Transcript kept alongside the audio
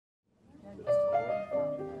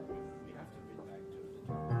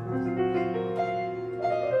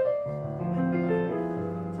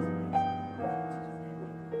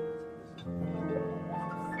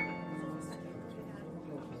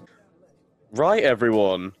Right,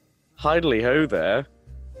 everyone. Hidely ho there.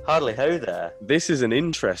 Hardly ho there. This is an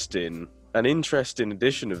interesting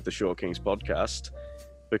edition of the Short Kings podcast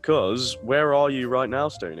because where are you right now,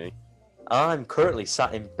 Stoney? I'm currently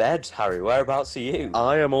sat in bed, Harry. Whereabouts are you?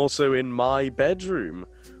 I am also in my bedroom.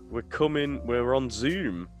 We're on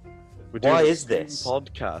Zoom. We're doing Why a is Zoom this?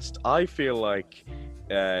 podcast? I feel like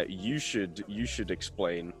you should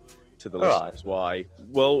explain to the All right. listeners why.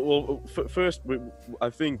 Well, first,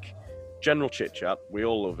 I think general chit chat. We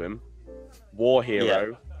all love him. War hero.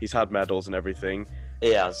 Yeah. He's had medals and everything.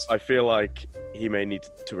 He has. I feel like he may need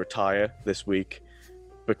to retire this week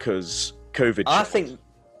because COVID. I think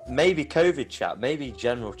maybe COVID chat, maybe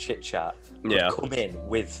general chit chat would Yeah. come in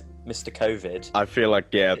with Mr. COVID. I feel like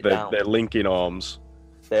Sit down. they're linking arms.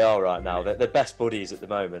 They are right now. They're best buddies at the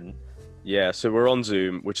moment. Yeah, so we're on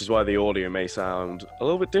Zoom, which is why the audio may sound a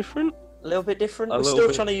little bit different. A little bit different. A We're little still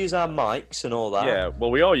bit. trying to use our mics and all that. Yeah,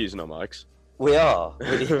 well, we are using our mics. We are.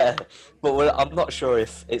 Yeah. But I'm not sure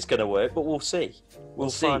if it's going to work, but we'll see.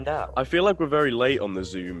 We'll see. find out. I feel like we're very late on the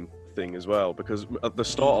Zoom thing as well because at the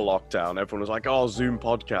start of lockdown, everyone was like, "Oh, Zoom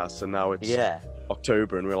podcasts," and now it's Yeah.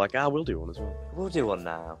 October, and we're like, we'll do one as well. We'll do one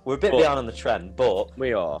now. We're a bit But- behind on the trend, but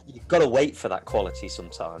We are. you've got to wait for that quality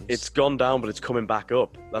sometimes. It's gone down, but it's coming back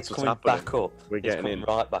up. That's It's what's coming happening. back up. We're It's getting coming in.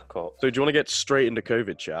 right back up. So, do you want to get straight into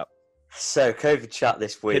COVID chat? So, COVID chat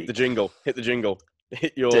this week. Hit the jingle. Hit the jingle.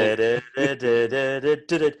 Hit your.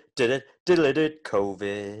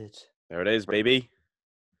 COVID. There it is, baby.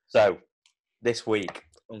 So, this week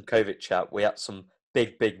on COVID chat, we had some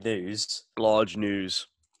big news. Large news.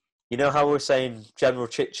 You know how we're saying general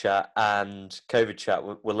chit chat and COVID chat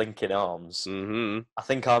were linking arms? Mm-hmm. I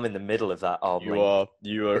think I'm in the middle of that arm link.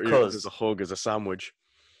 You are. Because- As a hug, as a sandwich.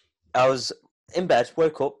 I was in bed,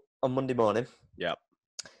 woke up on Monday morning. Yep.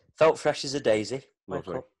 Felt fresh as a daisy. Woke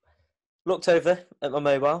Lovely. up, looked over at my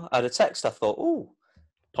mobile. I had a text. I thought, ooh,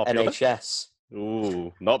 Popular. NHS.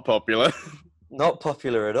 Ooh, not popular. Not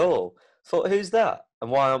popular at all. Thought, who's that? And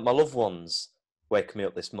why aren't my loved ones waking me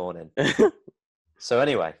up this morning? So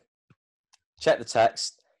anyway, check the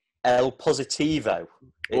text. El positivo.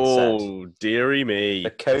 It said. Oh, dearie me.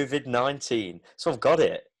 The COVID-19. So I've got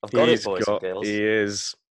it. I've got it, boys and girls. He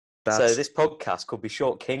is. So this podcast could be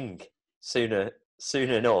Short King soon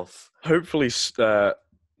enough. Hopefully,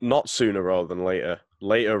 not sooner rather than later.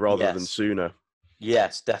 Later rather than Yes. sooner.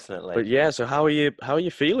 Yes, definitely. But yeah, so how are you? How are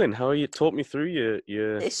you feeling? How are you? Talk me through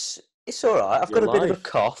your. It's all right. I've Your got a bit of a life.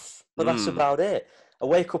 cough, but that's Mm. about it. I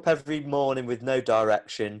wake up every morning with no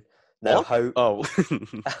direction, no What? hope. Oh,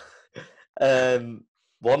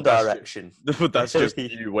 One That's- direction. but that's just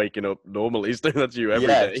you waking up normally. So that's you every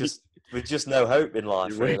day. With just no hope in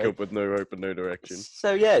life. You wake really. up with no hope and no direction.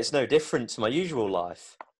 So yeah, it's no different to my usual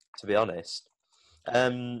life, to be honest.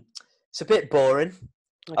 It's a bit boring.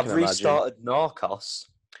 I I've can imagine. restarted Narcos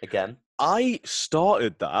again. I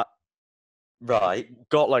started that. Right.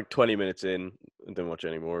 Got like 20 minutes in and didn't watch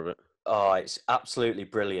any more of it. Oh, it's absolutely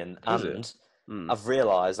brilliant. Is it? And Mm. I've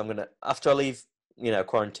realised I'm gonna after I leave,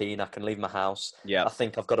 quarantine, I can leave my house. Yeah. I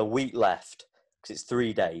think I've got a week left because it's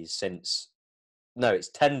 3 days since. No, it's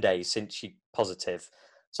 10 days since she positive.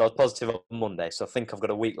 So I was positive on Monday. So I think I've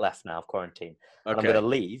got a week left now of quarantine, and I'm Okay. going to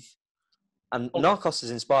leave. And Oh. Narcos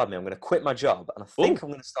has inspired me. I'm going to quit my job, and I think I'm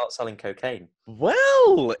going to start selling cocaine.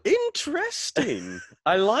 Well, interesting.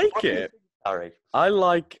 I like What do you it. think, Harry? I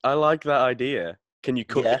like that idea. Can you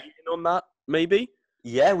cut Yeah. me in on that? Maybe.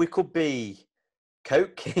 Yeah, we could be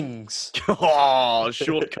Coke Kings. Oh,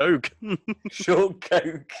 short coke. Short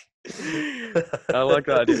Coke. I like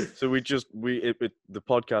that idea. So the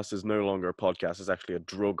podcast is no longer a podcast. It's actually a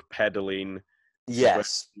drug peddling.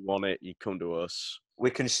 Yes. If you want it, you come to us.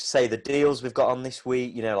 We can say the deals we've got on this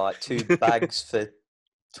week, like 2 bags for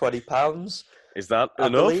 £20. Is that I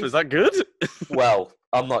enough? believe- Is that good? Well,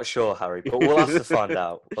 I'm not sure, Harry, but we'll have to find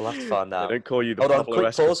out. We'll have to find I out. don't call you the Hold on, Pablo quick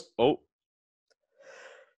Escobar. pause. Oh,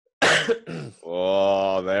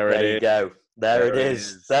 oh, there it There you is. go. There it There it is.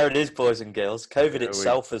 is. There it is, boys and girls. COVID There we-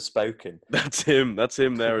 itself has spoken. That's him. That's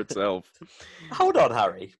him there itself. Hold on,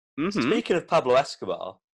 Harry. hmm Speaking of Pablo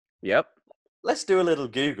Escobar, Yep. let's do a little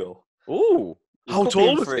Google. Ooh. We How could be in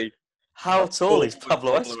tall is for it. he? How tall is was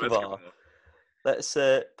Pablo Escobar? Let's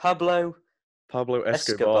Pablo Pablo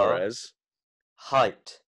Escobar. Escobar's.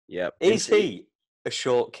 height. Yep. Is he a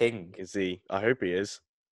short king? Is he? I hope he is.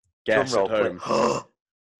 Drum Guess roll, at home. please.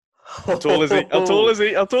 How tall is he? How tall is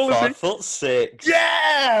he? How tall is he? 5'6".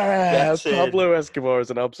 Yeah! Get in. Pablo Escobar is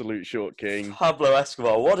an absolute short king. Pablo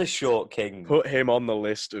Escobar, what a short king. Put him on the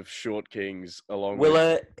list of short kings along We'll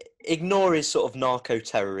with... ignore his sort of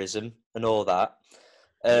narco-terrorism and all that.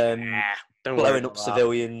 Don't worry blowing about up that.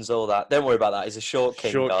 civilians, all that. Don't worry about that. He's a short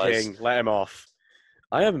king, Short guys. King, let him off.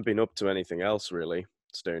 I haven't been up to anything else really,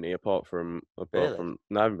 Stoney. Apart from, Really?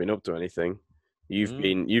 no, I haven't been up to anything.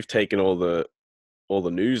 Mm. You've taken all the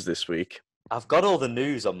news this week. I've got all the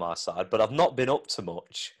news on my side, but I've not been up to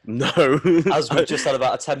much. No, As we've just had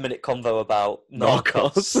about a 10-minute convo about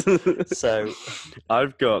Narcos. Narcos. So,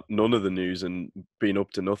 I've got none of the news and been up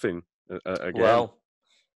to nothing again. well,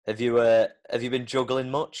 have you been juggling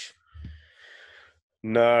much?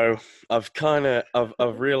 No, I've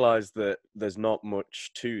realised that there's not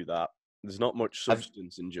much to that. There's not much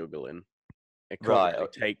substance in juggling. It can't Right. really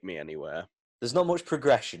take me anywhere. There's not much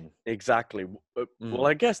progression. Exactly. Well,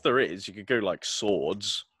 I guess there is. You could go like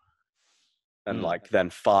swords and like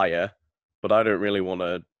then fire, but I don't really want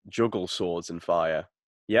to juggle swords and fire.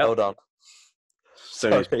 Yeah. Hold on.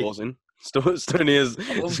 Stoney's Sorry. pausing. Stoney is.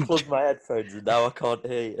 I unplugged my headphones and now I can't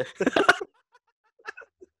hear you.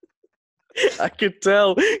 I could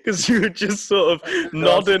tell because you were just sort of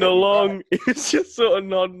nodding along. He was just sort of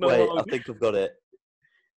nodding Wait, along. I think I've got it.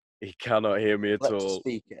 He cannot hear me at Let's all.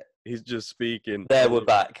 speak it. He's just speaking. There, we're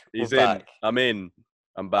back. He's we're in. back. I'm in.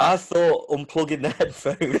 I'm I back. thought unplugging the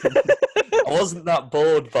headphones. I wasn't that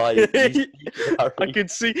bored by you speaking, Harry.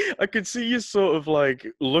 I could see you sort of like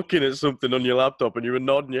looking at something on your laptop, and you were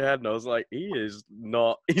nodding your head, and I was like, he's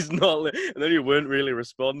not. And then you weren't really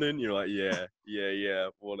responding. You're like, yeah,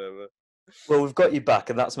 whatever. Well, we've got you back,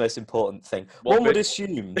 and that's the most important thing. What One would bit-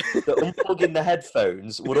 assume that unplugging the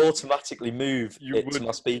headphones would automatically move to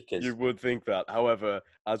my speakers. You would think that. However,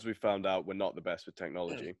 as we found out, we're not the best with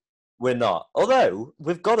technology. We're not. Although,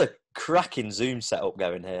 we've got a cracking Zoom setup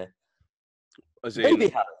going here. As in, Maybe,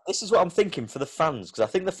 Harry, this is what I'm thinking for the fans, because I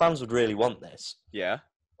think the fans would really want this. yeah.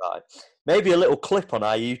 Right. Maybe a little clip on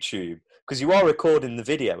our YouTube, because you are recording the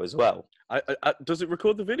video as well. Does it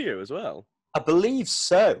record the video as well? I believe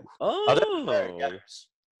so. Oh, I don't know where it goes.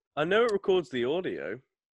 I know it records the audio.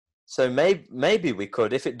 So maybe we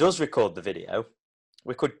could, if it does record the video,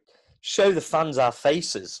 we could show the fans our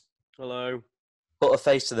faces. Hello. Put a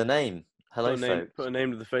face to the name. Hello, folks. Put a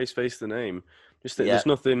name to the face the name. Just that Yeah. there's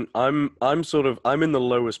nothing. I'm in the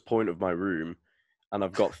lowest point of my room, and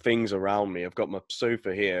I've got things around me. I've got my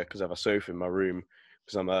sofa here because I have a sofa in my room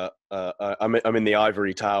because I'm in the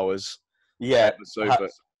ivory towers. Yeah. The sofa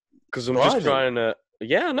because I'm just trying to.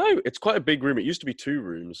 Yeah, no, it's quite a big room. It used to be 2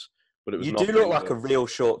 rooms, but it was. You do look like a real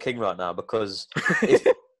short king right now because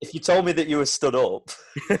if you told me that you were stood up,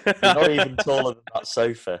 you're not even taller than that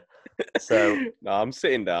sofa. So no, I'm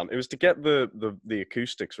sitting down. It was to get the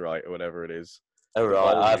acoustics right or whatever it is. all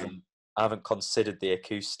right, I haven't considered the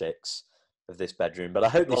acoustics of this bedroom, but I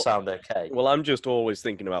hope they sound okay. Well, I'm just always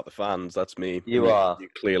thinking about the fans. That's me. You are. You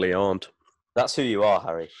clearly aren't. That's who you are,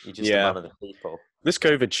 Harry. You're just a man of the people. This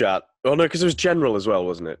COVID chat. Oh no, because it was general as well,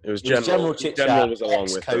 wasn't it? It was general chit general chat. was along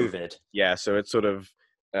with COVID. Yeah, so it sort of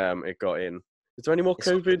it got in. Is there any more It's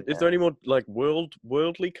COVID? good, Is there any more like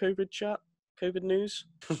worldly COVID chat? COVID news?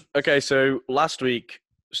 Okay, so last week,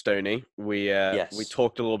 Stoney, we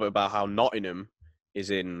talked a little bit about how Nottingham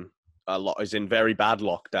is in very bad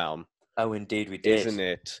lockdown. Oh, indeed, we did. Isn't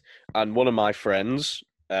it? And one of my friends,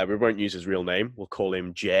 we won't use his real name. We'll call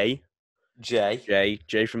him Jay. Jay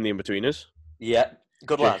from the In-Betweeners. Yeah,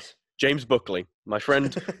 good lad. James Buckley, my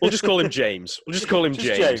friend. We'll just call him James. We'll just call him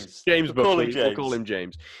James. James Buckley. We'll call him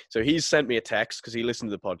James. So he's sent me a text because he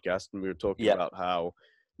listened to the podcast and we were talking about how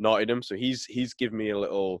Nottingham. So he's given me a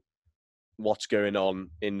little what's going on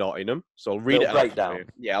in Nottingham. So I'll read it out for you.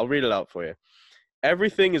 Yeah, I'll read it out for you.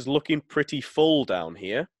 Everything is looking pretty full down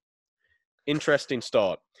here. Interesting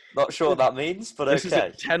start. Not sure what that means, but okay. This is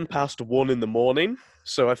at 1:10 in the morning,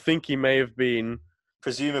 so I think he may have been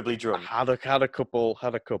presumably drunk. Had a couple.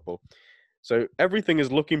 So everything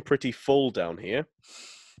is looking pretty full down here.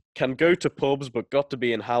 Can go to pubs, but got to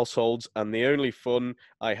be in households, and the only fun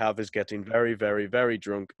I have is getting very, very, very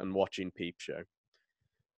drunk and watching Peep Show.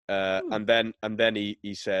 And then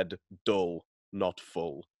he said, dull, not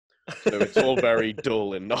full. So it's all very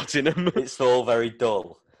dull in Nottingham. It's all very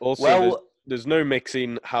dull. Also, there's no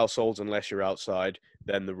mixing households unless you're outside.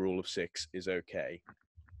 Then the rule of 6 is okay.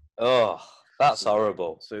 Oh, that's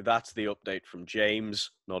horrible. So that's the update from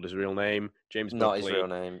James, not his real name. James Buckley. Not his real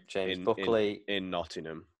name. James Buckley. In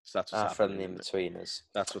Nottingham. So that's what's our happening. friendly In-Betweeners.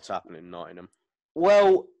 That's what's happening in Nottingham.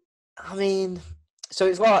 Well, I mean, so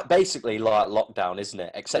it's basically like lockdown, isn't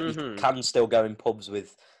it? Except you can still go in pubs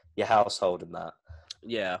with your household and that.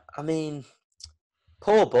 Yeah. I mean,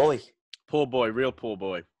 poor boy. Poor boy, real poor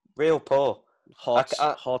boy. Real poor.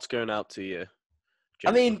 Heart's going out to you.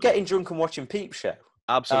 I mean, getting drunk and watching Peep Show.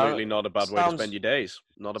 Absolutely not a bad way to spend your days.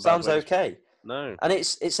 Not a bad way. Sounds okay. No. And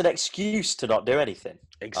it's an excuse to not do anything.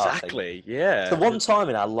 Exactly. Yeah. The one time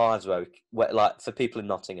in our lives where like for people in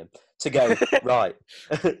Nottingham to go right,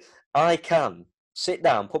 I can sit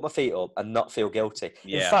down, put my feet up, and not feel guilty.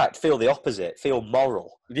 Yeah. In fact, feel the opposite. Feel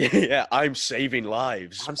moral. Yeah. I'm saving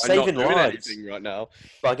lives. I'm saving not doing lives anything right now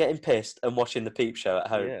by getting pissed and watching the Peep Show at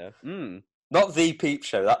home. Yeah. Not the Peep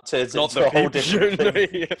Show. That turns Not into the a whole Peep Show. different thing.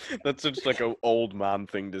 Yeah. That's just like an old man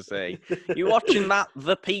thing to say. You watching that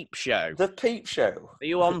The Peep Show? The Peep Show. Are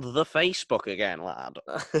you on the Facebook again, lad?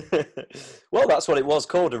 Well, that's what it was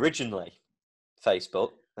called originally. Facebook.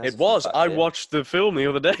 It was. I watched the film the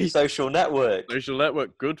other day. Social Network. Social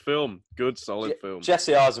Network. Good film. Good, solid film.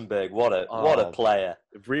 Jesse Eisenberg. What a player.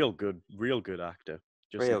 Real good actor.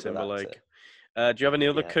 Justin Timberlake. Actor. Do you have any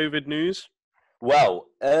other COVID news? Well,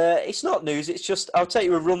 it's not news. It's just I'll take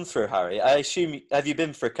you a run through, Harry. I assume have you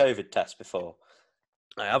been for a COVID test before?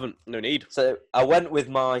 I haven't. No need. So I went with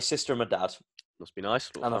my sister and my dad. Must be nice.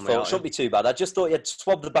 And I thought it shouldn't be too bad. I just thought you'd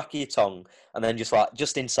swab the back of your tongue and then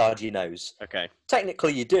just inside your nose. Okay.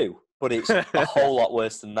 Technically you do, but it's a whole lot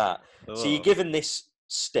worse than that. Oh. So you're given this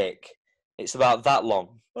stick. It's about that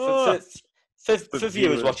long. For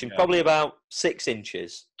viewers watching, probably about 6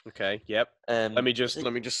 inches. Okay. Yep. Let me just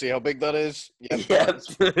see how big that is. Yep.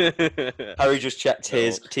 Harry just checked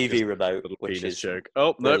his TV remote, which is joke.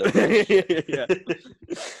 Oh no! Yeah.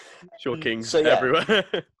 Sure, kings everywhere.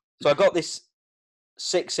 So I got this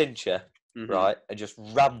 6-incher, right, and just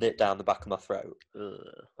rammed it down the back of my throat.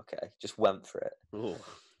 Okay, just went for it. Ooh.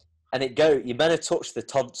 And you meant to touch the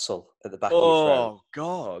tonsil at the back of your throat. Oh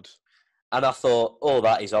God! And I thought, oh,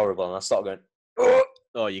 that is horrible. And I started going,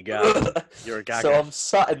 oh, you gag. You're a gagger. So I'm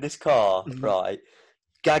sat in this car, right,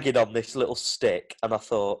 gagging on this little stick, and I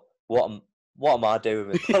thought, what am I doing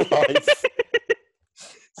with my life?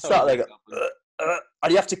 Sat there,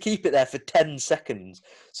 and you have to keep it there for 10 seconds.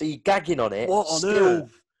 So you're gagging on it, what on still,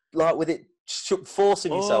 earth? like with it,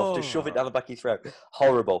 forcing yourself to shove it down the back of your throat.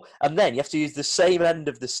 Horrible. And then you have to use the same end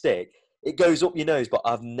of the stick. It goes up your nose, but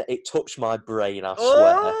it touched my brain, I swear.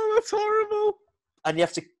 Oh, that's horrible. And you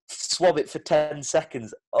have to swab it for 10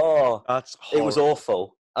 seconds. Oh, that's horrible. It was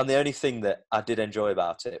awful. And the only thing that I did enjoy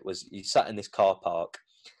about it was you sat in this car park,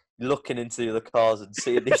 looking into the other cars and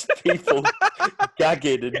seeing these people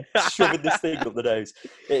gagging and shoving this thing up the nose.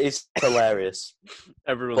 It is hilarious.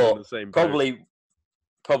 Everyone's in the same boat.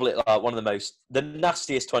 Probably like one of the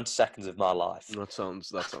nastiest 20 seconds of my life. That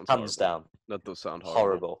sounds hands horrible. Down. That does sound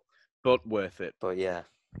horrible. But worth it. But yeah.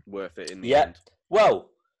 Worth it in the end.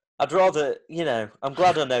 Well, I'd rather, I'm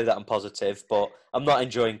glad I know that I'm positive, but I'm not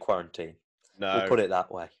enjoying quarantine. No. We'll put it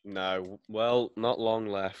that way. No. Well, not long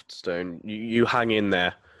left, Stone. You hang in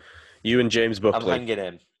there. You and James Buckley. I'm hanging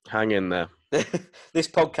in. Hang in there. This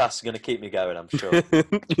podcast is going to keep me going, I'm sure.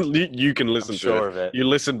 You can listen to it. You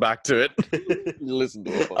listen back to it. You listen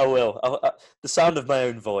to it. I will. The sound of my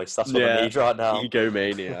own voice, that's what I need right now.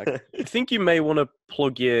 Egomaniac. I think you may want to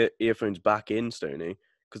plug your earphones back in, Stoney,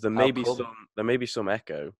 because there may be some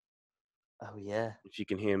echo. Oh, yeah. If you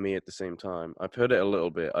can hear me at the same time. I've heard it a little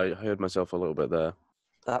bit. I heard myself a little bit there.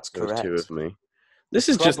 That's correct. There's 2 of me. This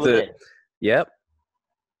is just the... Yep.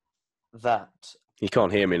 That... You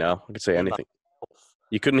can't hear me now. I could say anything.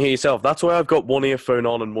 You couldn't hear yourself. That's why I've got one earphone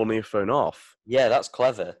on and one earphone off. Yeah, that's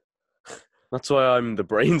clever. That's why I'm the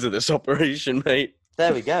brains of this operation, mate.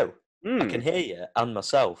 There we go. I can hear you and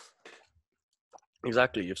myself.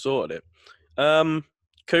 Exactly. You've sorted it.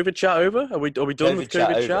 COVID chat over? Are we done with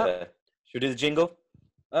COVID chat? Should we do the jingle?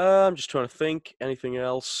 I'm just trying to think. Anything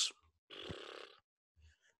else?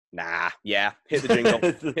 Nah. Yeah. Hit the jingle.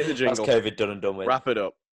 Hit the jingle. That's COVID done and done with. Wrap it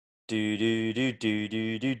up. COVID.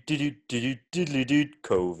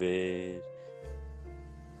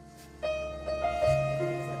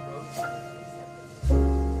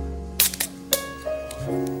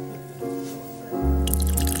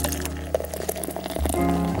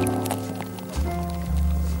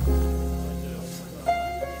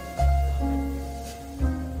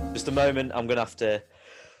 Just a moment, I'm going to have to...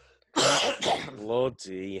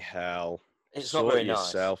 Bloody hell. It's not very nice. Sort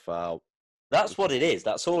yourself out. That's what it is.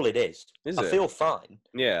 That's all it is. I feel fine.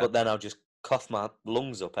 Yeah. But then I'll just cough my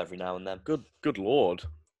lungs up every now and then. Good lord.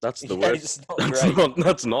 That's the word. It's not great.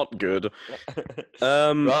 That's not good.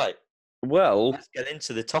 Right. Well, let's get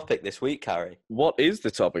into the topic this week, Harry. What is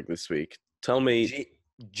the topic this week? Tell me.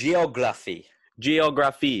 Geography.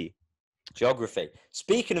 Geography.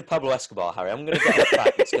 Speaking of Pablo Escobar, Harry, I'm going to get a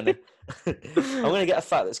fact that's going to. I'm going to get a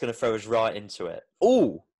fact that's going to throw us right into it.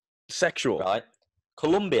 Oh, sexual. Right.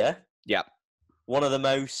 Colombia. Yeah. One of the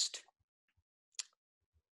most,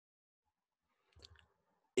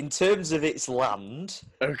 in terms of its land.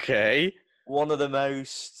 Okay. One of the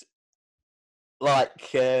most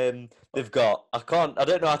Like, they've got, I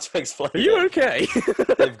don't know how to explain Are you it. okay?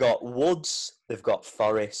 They've got woods, they've got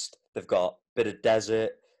forest, they've got a bit of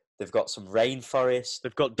desert, they've got some rainforest.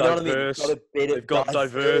 They've got You know what I mean? diverse. They've got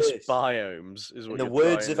diverse biomes. Is In what the you're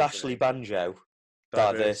words trying of to Ashley say. Banjo,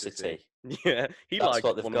 diversity. Yeah, he That's liked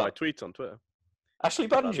what they've one of my got. tweets on Twitter. Ashley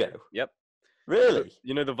Banjo? Yep. Really?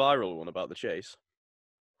 You know the viral one about the chase?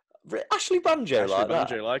 Ashley Banjo Ashley like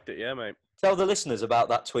Banjo that? liked it, yeah, mate. Tell the listeners about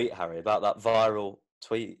that tweet, Harry, about that viral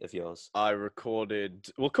tweet of yours. I recorded...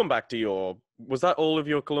 We'll come back to your... Was that all of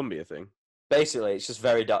your Colombia thing? Basically, it's just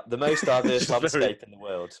the most diverse landscape in the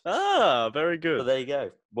world. Ah, very good. So there you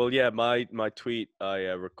go. Well, yeah, my tweet, I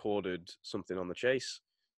recorded something on the chase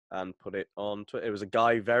and put it on Twitter. It was a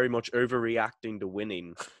guy very much overreacting to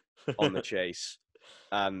winning on the chase.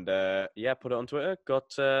 And, yeah, put it on Twitter. Got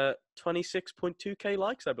 26.2k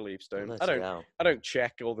likes, I believe, Stone. I don't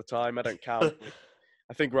check all the time. I don't count.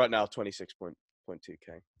 I think right now 26.2k.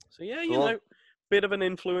 So, yeah, you know, bit of an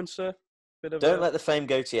influencer. Don't let the fame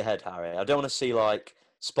go to your head, Harry. I don't want to see, like,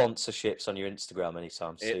 sponsorships on your Instagram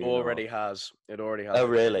anytime soon. It already has. Oh,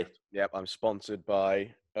 really? Yep, I'm sponsored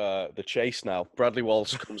by the Chase now. Bradley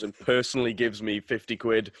Walsh comes and personally gives me 50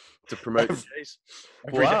 quid to promote the Chase.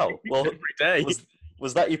 Wow. Well, every day.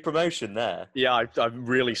 Was that your promotion there? Yeah, I'm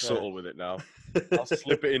really subtle with it now. I'll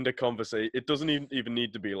slip it into conversation. It doesn't even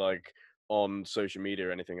need to be like on social media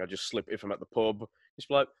or anything. I just slip if I'm at the pub. Just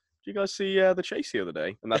be like, "Did you guys see the Chase the other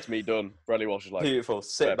day?" And that's me done. Bradley Walsh is like, "Beautiful.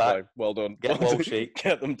 Sit back. Play. Well done. Get Walshy.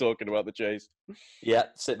 Get them talking about the Chase." Yeah,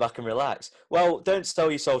 sit back and relax. Well, don't sell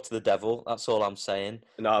your soul to the devil. That's all I'm saying.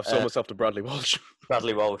 No, I've sold myself to Bradley Walsh.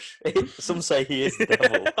 Bradley Walsh. Some say he is the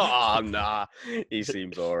devil. Oh, nah. He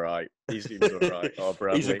seems all right. Oh,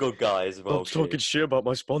 Bradley. He's a good guy as well. Stop talking shit about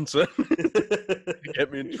my sponsor.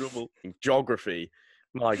 Get me in trouble. Geography.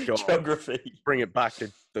 My God. Geography. Bring it back to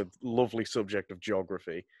the lovely subject of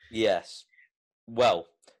geography. Yes. Well,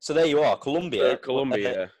 so there you are. Colombia.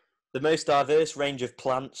 The most diverse range of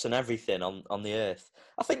plants and everything on the earth.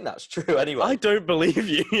 I think that's true anyway. I don't believe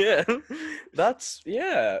you, yeah. That's,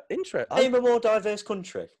 interesting. Name a more diverse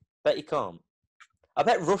country. Bet you can't. I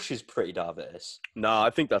bet Russia's pretty diverse. No,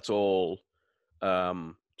 I think that's all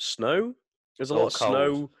snow. There's a lot of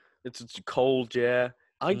snow. It's cold, yeah.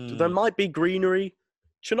 There might be greenery.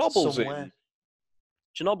 Chernobyl's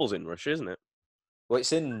in Russia, isn't it? Well,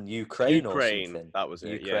 it's in Ukraine or something. That was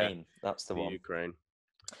it, Ukraine. That's the one. Ukraine.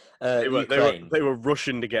 Ukraine. They were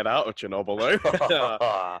rushing to get out of Chernobyl,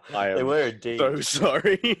 though. They were indeed. So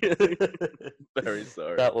sorry. Very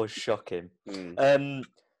sorry. That was shocking.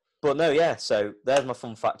 But no, yeah. So there's my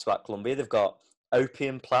fun fact about Colombia. They've got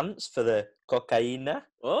opium plants for the cocaine.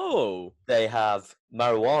 Oh. They have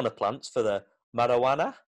marijuana plants for the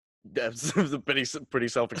marijuana. That's pretty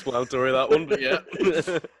self-explanatory, that one, but yeah.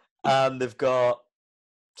 And they've got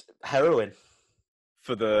heroin.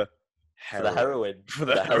 For the heroin.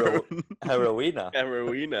 Heroina.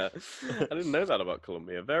 Heroina. I didn't know that about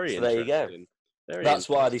Colombia. Very interesting. There you go. That's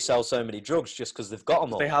why they sell so many drugs, just because they've got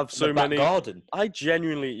them all. They have so many. Garden. I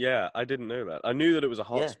genuinely, I didn't know that. I knew that it was a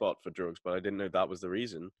hot spot for drugs, but I didn't know that was the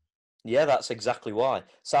reason. Yeah, that's exactly why.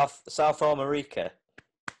 South America.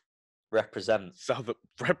 Represent.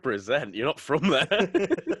 You're not from there.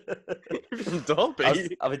 You're from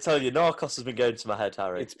Derby. I've been telling you, Narcos has been going to my head,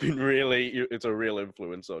 Harry. It's a real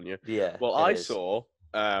influence on you. Yeah. Well, I saw,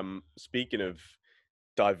 speaking of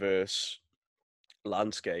diverse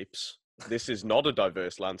landscapes, this is not a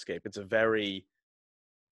diverse landscape. It's a very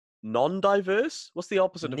non-diverse. What's the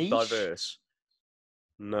opposite of diverse?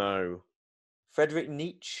 No. Friedrich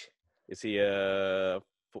Nietzsche. Is he a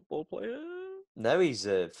football player? No, he's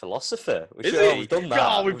a philosopher. We've done that.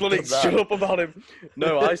 Oh, we've bloody shut up about him.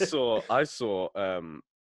 No, I saw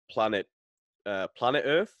Planet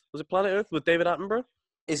Earth. Was it Planet Earth with David Attenborough?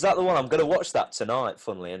 Is that the one? I'm going to watch that tonight,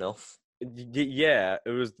 funnily enough. Yeah,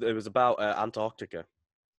 it was about Antarctica.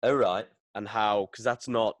 Oh, right. And how, because that's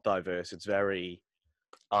not diverse. It's very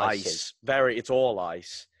ice. It's all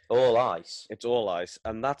ice. All ice. It's all ice.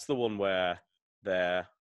 And that's the one where there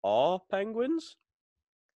are penguins.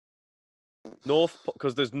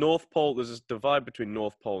 Because there's North Pole, there's this divide between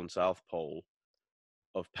North Pole and South Pole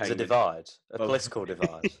of penguins. There's a divide, a political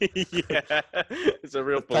divide. Yeah, it's a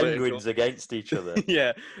real political. Penguins against each other.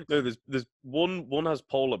 Yeah, no, there's one has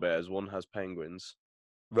polar bears, one has penguins.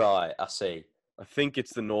 Right, I see. I think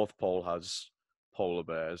it's the North Pole has polar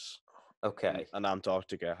bears. Okay. And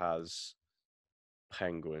Antarctica has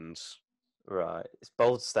penguins. Right, it's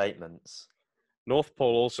bold statements. North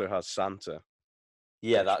Pole also has Santa.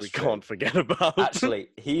 Yeah, that's we can't forget about. Actually,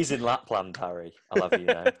 he's in Lapland, Harry. I'll have you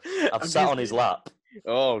know. I've sat on his lap.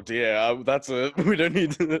 Oh dear, that's a. We don't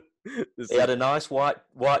need. He had a nice white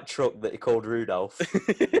truck that he called Rudolph.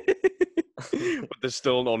 But there's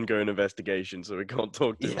still an ongoing investigation, so we can't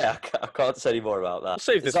talk to him. Yeah, I can't say any more about that. We'll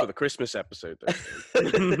save this for the Christmas episode, though.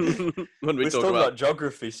 When we talk about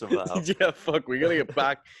geography somehow. Yeah, fuck, we're going to get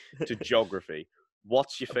back to geography.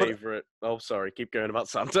 What's your favourite... Oh, sorry, keep going about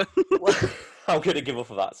Santa. I'm going to give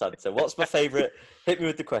up about Santa. What's my favourite... Hit me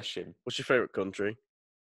with the question. What's your favourite country?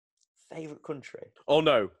 Favourite country? Oh,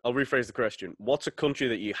 no, I'll rephrase the question. What's a country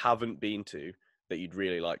that you haven't been to that you'd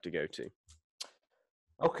really like to go to?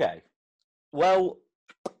 Okay. Well...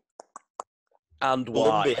 And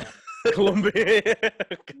why? Colombia.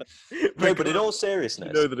 No, but in all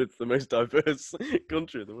seriousness... You know that it's the most diverse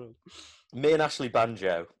country in the world. Me and Ashley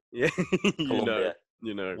Banjo. Yeah, Colombia.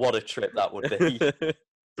 You know. What a trip that would be.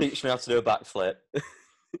 Teach me how to do a backflip.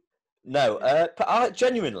 No,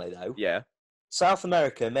 genuinely though. Yeah. South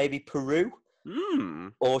America, maybe Peru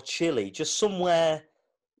or Chile, just somewhere,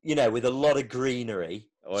 with a lot of greenery.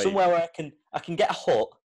 Oy. Somewhere where I can get a hut,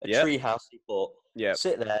 tree housey hut. Yeah.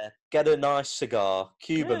 Sit there, get a nice cigar,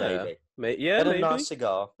 Cuba maybe. Get a nice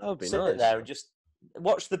cigar. That would be sit nice. Sit there and just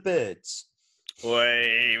watch the birds.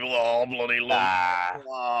 Wait, oh, bloody lump.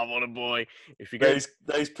 Oh, what a boy. If you go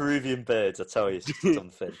those Peruvian birds, I tell you, it's just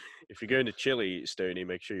something. If you're going to Chile, Stoney,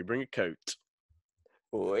 make sure you bring a coat.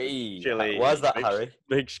 Oi. Chile. Why's that, Harry?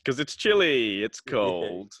 Because it's chilly. It's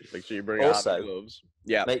cold. Make sure you bring out gloves.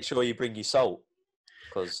 Yeah. Make sure you bring your salt.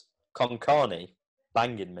 Because con carne,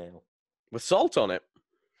 banging meal. With salt on it.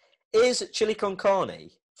 Is chili con carne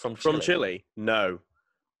from Chile? From Chile? No.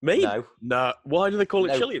 Me? No. Why do they call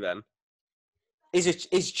it chili then?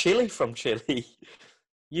 Is chili from Chile?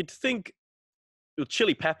 You'd think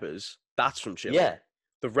chili peppers, that's from Chile. Yeah.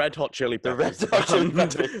 The red hot chili peppers. The red hot chili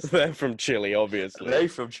peppers. They're from Chile, obviously. They're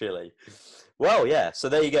from Chile. Well, yeah. So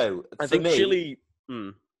there you go. I think Chile...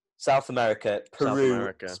 South America,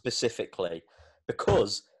 Peru specifically.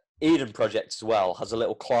 Because Eden Project as well has a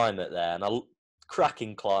little climate there. And a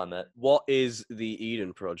cracking climate. What is the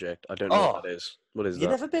Eden Project? I don't know what that is. What is that?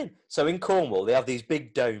 You've never been? So in Cornwall, they have these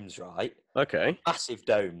big domes, right? Okay. Massive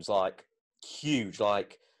domes, like huge,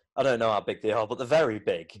 like I don't know how big they are, but they're very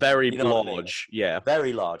big. Very large, yeah.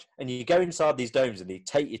 Very large. And you go inside these domes and they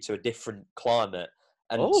take you to a different climate.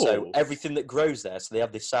 And so everything that grows there, so they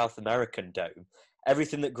have this South American dome.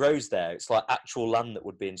 Everything that grows there, it's like actual land that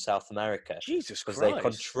would be in South America. Jesus Christ. Because they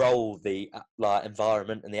control the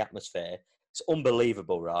environment and the atmosphere. It's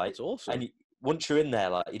unbelievable, right? It's awesome. And once you're in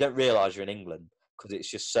there, you don't realise you're in England. Because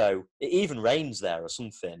it's just so... It even rains there or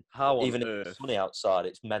something. How on even earth? If it's sunny outside,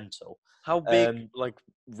 it's mental. How big?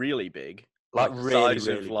 Really big? Really, size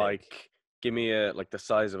really of, big. Give me the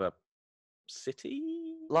size of a city?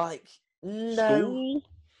 No. School?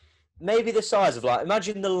 Maybe the size of,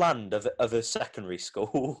 imagine the land of a secondary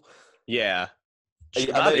school. Yeah.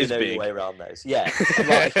 That is big. Your way around those. Yeah.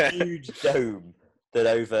 A huge dome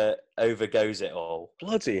that overgoes it all.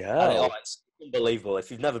 Bloody hell. And it's unbelievable.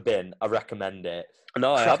 If you've never been, I recommend it.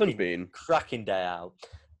 No, I haven't been. Cracking day out.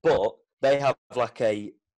 But they have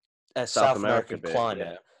a South American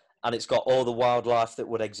climate, and it's got all the wildlife that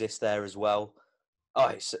would exist there as well. Oh,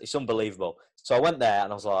 it's unbelievable. So I went there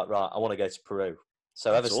and I was like, right, I want to go to Peru.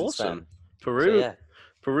 So ever since then, Peru,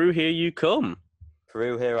 Peru, here you come.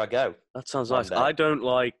 Peru, here I go. That sounds nice. I don't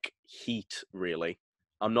like heat, really.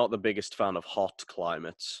 I'm not the biggest fan of hot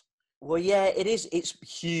climates. Well, yeah, it is. It's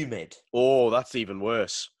humid. Oh, that's even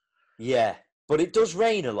worse. Yeah, but it does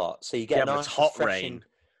rain a lot, so you get nice it's hot rain.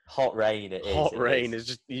 Hot rain, it is. Hot rain is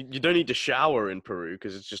just... You don't need to shower in Peru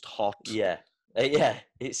because it's just hot. Yeah.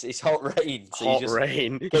 It's hot rain. So hot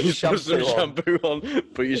rain. Get your put some shampoo on,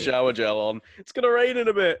 put your shower gel on. It's going to rain in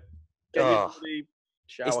a bit.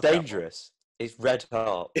 It's dangerous. It's red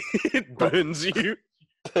hot. It burns you.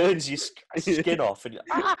 Burns your skin off. And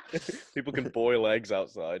people can boil eggs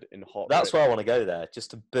outside in hot That's why I want to go there,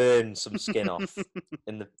 just to burn some skin off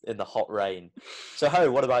in the hot rain. So,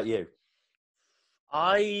 Ho, what about you?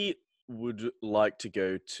 I would like to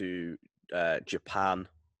go to Japan.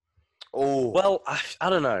 Oh, well, I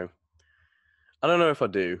don't know. I don't know if I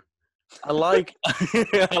do. I like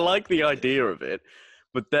I like the idea of it,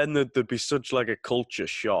 but then there'd be such a culture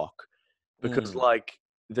shock because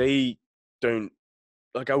they don't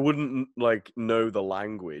I wouldn't know the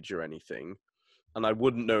language or anything, and I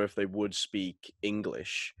wouldn't know if they would speak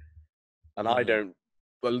English, and I don't.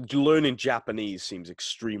 Well, learning Japanese seems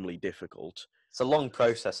extremely difficult. It's a long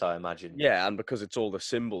process, I imagine. Yeah, and because it's all the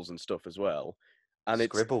symbols and stuff as well. And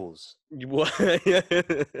scribbles.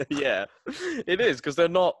 Yeah, it is because they're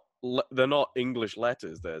not English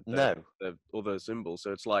letters. They're other symbols.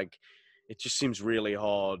 So it's it just seems really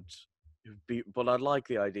hard But I'd like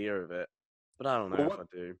the idea of it. But I don't know if I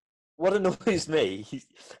do. What annoys me,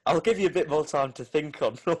 I'll give you a bit more time to think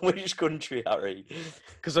on which country, Harry.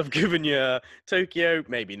 Because I've given you Tokyo.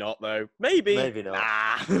 Maybe not, though. Maybe not.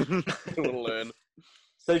 Nah. We'll learn.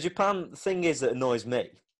 So Japan, the thing is that annoys me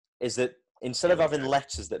is that instead of having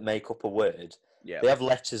letters that make up a word, they have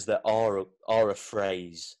letters that are a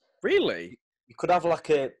phrase. Really? You could have like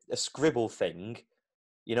a scribble thing.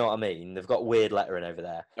 You know what I mean? They've got weird lettering over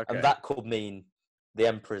there. Okay. And that could mean the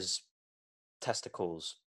emperor's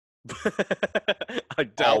testicles. I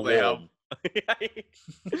doubt they have.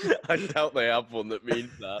 I doubt they have one that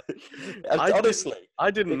means that. Honestly,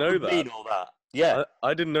 I didn't know that. Mean all that. Yeah,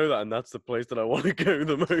 I didn't know that, and that's the place that I want to go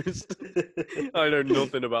the most. I know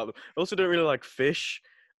nothing about them. I also don't really like fish,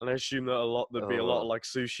 and I assume that there'd be a lot of like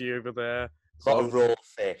sushi over there. A lot of raw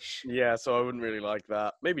fish. Yeah, so I wouldn't really like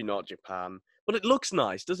that. Maybe not Japan, but it looks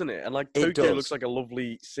nice, doesn't it? And like Tokyo looks like a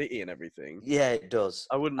lovely city and everything. Yeah, it does.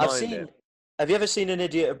 I wouldn't mind it. Have you ever seen An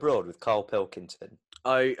Idiot Abroad with Carl Pilkington?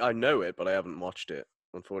 I know it, but I haven't watched it,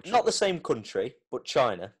 unfortunately. Not the same country, but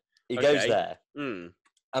China. He goes there. Mm.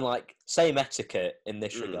 And like, same etiquette in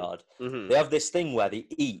this regard. Mm-hmm. They have this thing where they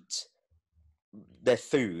eat their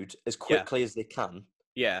food as quickly as they can.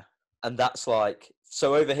 Yeah. And that's like,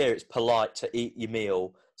 so over here it's polite to eat your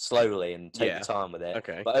meal slowly and take your time with it.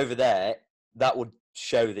 Okay. But over there, that would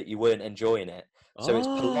show that you weren't enjoying it. So it's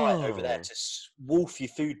polite over there to wolf your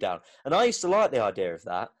food down. And I used to like the idea of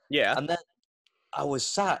that. Yeah. And then I was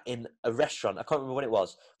sat in a restaurant, I can't remember when it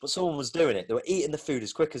was, but someone was doing it. They were eating the food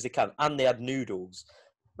as quick as they can, and they had noodles.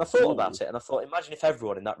 And I thought about it, and I thought, imagine if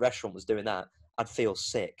everyone in that restaurant was doing that. I'd feel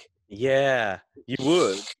sick. Yeah, you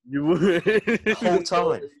would. You would. The whole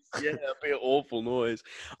time. Yeah, it'd be an awful noise.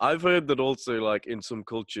 I've heard that also, like, in some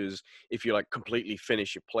cultures, if you, like, completely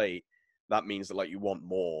finish your plate, that means that, like, you want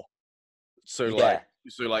more. So, like,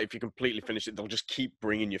 if you completely finish it, they'll just keep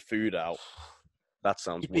bringing your food out. That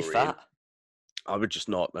sounds worrying. You'd be fat. I would just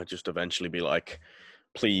not. I'd just eventually be like,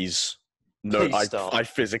 please, I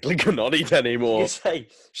physically cannot eat anymore. You say,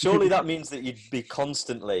 surely that means that you'd be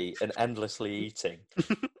constantly and endlessly eating.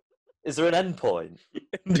 Is there an end point?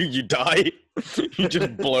 Do you die? You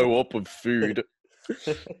just blow up of food.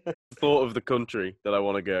 Thought of the country that I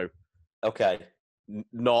want to go. Okay.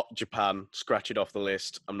 Not Japan. Scratch it off the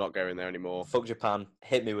list. I'm not going there anymore. Fuck Japan.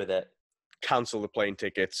 Hit me with it. Cancel the plane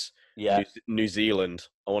tickets. Yeah. New Zealand.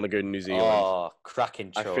 I want to go to New Zealand. Oh,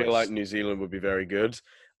 cracking choice. I feel like New Zealand would be very good.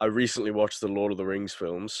 I recently watched the Lord of the Rings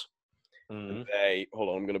films. And hold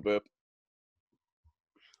on, I'm going to burp.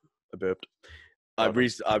 I burped. I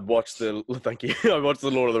watched the thank you. I watched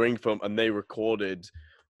the Lord of the Rings film, and they recorded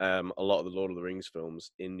a lot of the Lord of the Rings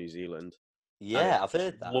films in New Zealand. Yeah, I've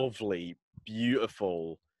heard that. Lovely,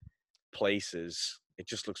 beautiful places. It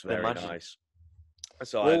just looks very nice.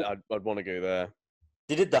 So I'd want to go there.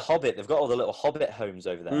 They did The Hobbit. They've got all the little Hobbit homes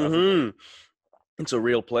over there. Mm-hmm. It's a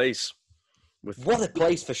real place. What a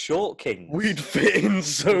place for Short Kings. We'd fit in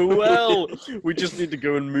so well. We just need to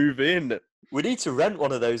go and move in. We need to rent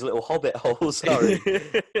one of those little Hobbit holes, sorry.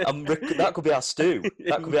 That could be our stew.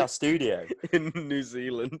 That could be our studio. In New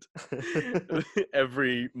Zealand.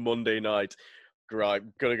 Every Monday night. Right,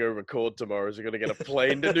 gotta go record tomorrow, so gotta get a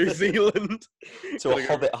plane to New Zealand. To a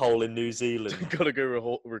Hobbit hole in New Zealand. Gotta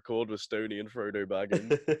go record with Stoney and Frodo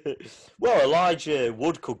Baggins. Well, Elijah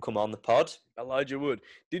Wood could come on the pod. Elijah Wood.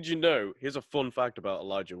 Did you know, here's a fun fact about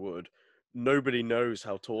Elijah Wood. Nobody knows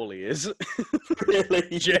how tall he is.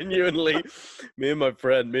 Really? Genuinely. Me and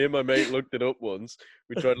my mate looked it up once.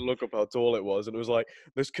 We tried to look up how tall it was, and it was like,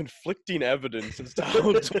 there's conflicting evidence as to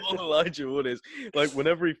how tall Elijah Wood is. Like,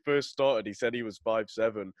 whenever he first started, he said he was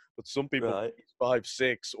 5'7", but some people think he's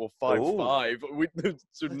 5'6" or 5'5".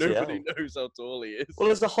 So nobody knows how tall he is. Well,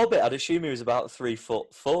 as a Hobbit, I'd assume he was about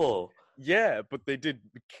 3'4". Yeah, but they did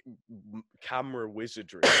camera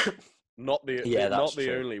wizardry. Not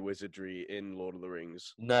the only wizardry in Lord of the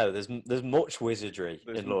Rings. No, there's much wizardry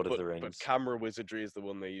in Lord of the Rings. But camera wizardry is the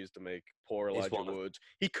one they use to make poor Elijah Wood.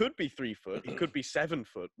 He could be 3 foot. He could be 7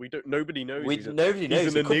 foot. Nobody knows. Nobody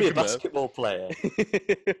knows. He could be a basketball player,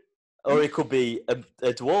 or he could be a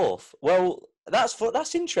dwarf. Well,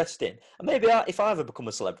 that's interesting. And maybe if I ever become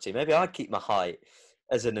a celebrity, maybe I'd keep my height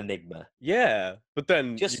as an enigma. Yeah, but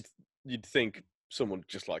then you'd think someone would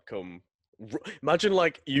just like come. Imagine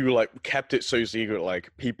like you like kept it so secret, like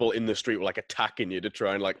people in the street were like attacking you to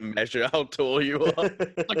try and like measure how tall you are.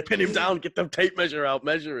 Like pin him down, get the tape measure out,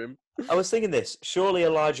 measure him. I was thinking this. Surely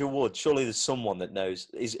Elijah Wood. Surely there's someone that knows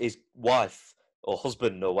his wife or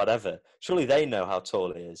husband or whatever. Surely they know how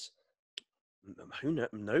tall he is.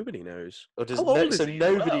 Nobody knows. Or does How old is so he?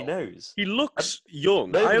 nobody knows. He looks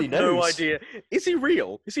young. I Nobody have no knows. idea. Is he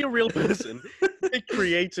real? Is he a real person? They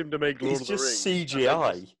create him to make Lord of the Rings. He's just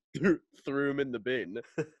CGI. Threw him in the bin.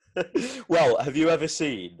 Well, have you ever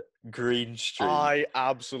seen Green Street? I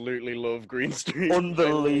absolutely love Green Street.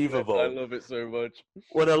 Unbelievable. I love it so much.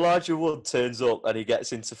 When Elijah Wood turns up and he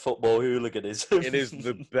gets into football hooliganism. It is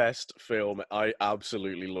the best film. I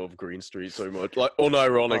absolutely love Green Street so much. Like,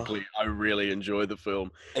 unironically, I really enjoy the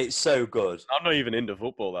film. It's so good. I'm not even into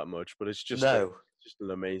football that much, but it's just just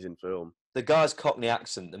an amazing film. The guy's Cockney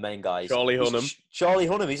accent, the main guy. Charlie Hunnam. Charlie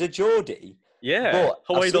Hunnam, he's a Geordie. Yeah,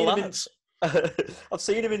 away the lads. I've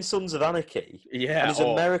seen him in Sons of Anarchy. Yeah, and his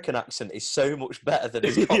American accent is so much better than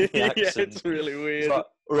his Cockney accent. Yeah, it's really weird. It's like,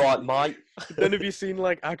 right, mate. Then have you seen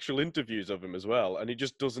like actual interviews of him as well? And he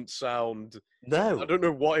just doesn't sound. No, I don't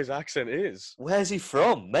know what his accent is. Where's he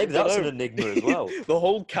from? Maybe that's an enigma as well. The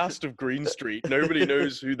whole cast of Green Street, nobody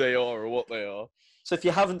knows who they are or what they are. So if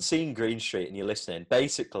you haven't seen Green Street and you're listening,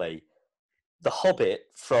 basically, the Hobbit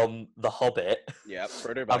from The Hobbit,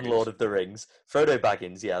 Frodo Baggins, and Lord of the Rings, Frodo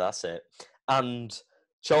Baggins, yeah, that's it. And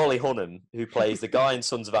Charlie Hunnam, who plays the guy in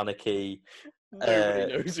Sons of Anarchy.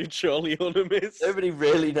 Nobody knows who Charlie Hunnam is. Nobody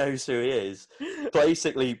really knows who he is.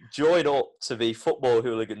 Basically, join up to be football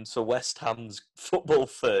hooligans for West Ham's football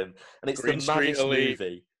firm, and it's Green the maddest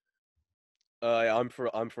movie. I'm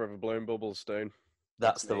forever blowing bubbles, Stone.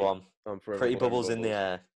 That's the one. I'm forever Pretty bubbles in the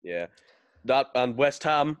air. Yeah. That and West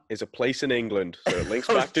Ham is a place in England, so it links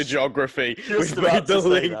back to geography. We've made the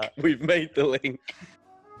link. We've made the link.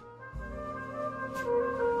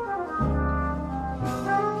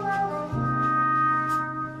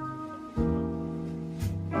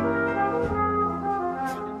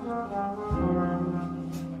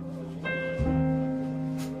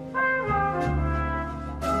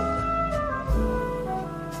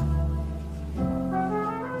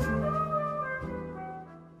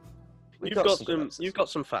 You've got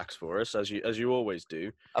some facts for us, as you always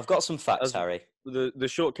do. I've got some facts, Harry. The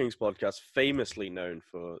Short Kings podcast, famously known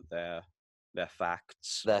for their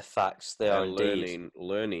facts. Their facts, they are indeed.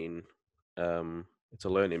 Learning. It's a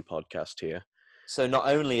learning podcast here. So not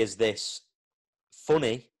only is this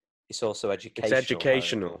funny, it's also educational. It's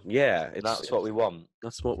educational, yeah. That's what we want.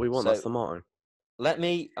 That's what we want. That's the motto.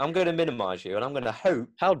 I'm going to minimise you, and I'm going to hope.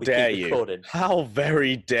 How dare you? Recording. How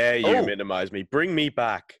very dare you minimise me? Bring me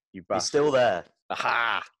back, you bastard. You're still there.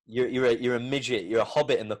 Aha! You're a midget. You're a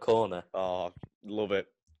hobbit in the corner. Oh, love it.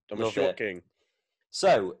 I'm a short king.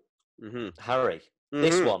 So, Harry,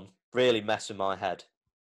 this one really messed with my head.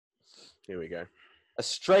 Here we go.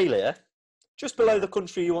 Australia, just below the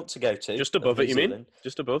country you want to go to. Just above it, you mean?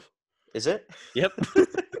 Just above. Is it? Yep. Are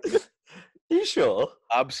you sure?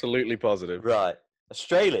 Absolutely positive. Right.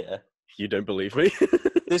 Australia. You don't believe me?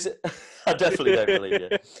 I definitely don't believe you.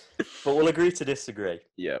 But we'll agree to disagree.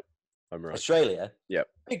 Yep, I'm right. Australia. Yep.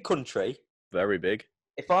 Big country. Very big.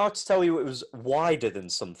 If I were to tell you it was wider than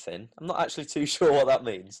something, I'm not actually too sure what that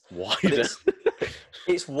means. Wider?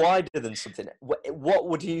 It's wider than something. What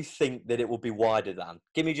would you think that it would be wider than?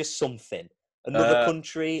 Give me just something. Another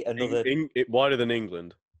country, another... wider than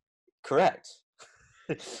England. Correct.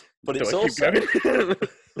 But it's also...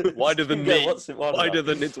 wider than me. It's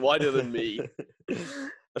wider than me.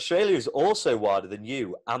 Australia is also wider than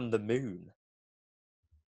you and the moon.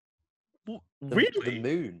 Really? The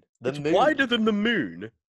moon. It's wider than the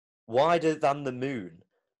moon? Wider than the moon.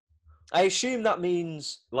 I assume that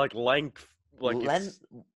means... Like length. Like length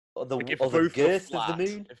or the girth of the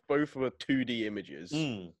moon? If both were 2D images,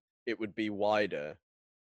 it would be wider.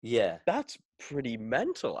 Yeah. That's pretty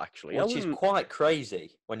mental, actually. Which is quite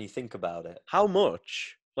crazy when you think about it. How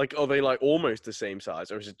much? Like, are they like almost the same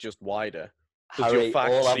size, or is it just wider? Harry,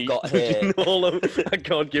 all I've got here... I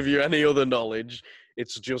can't give you any other knowledge.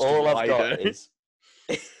 It's just all wider. I've got is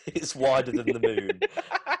it's wider than the moon.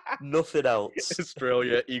 Nothing else.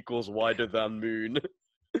 Australia equals wider than moon.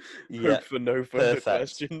 Yeah. Hope for no further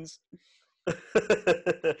questions.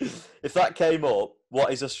 If that came up,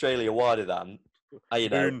 what is Australia wider than? You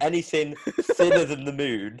know, moon. Anything thinner than the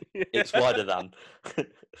moon, it's wider than.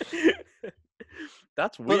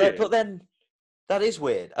 That's weird. But then, that is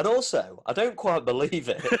weird. And also, I don't quite believe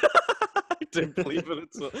it. I don't believe it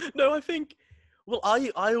at all. No, I think... Well,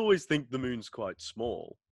 I always think the moon's quite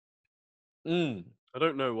small. I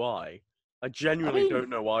don't know why. I genuinely don't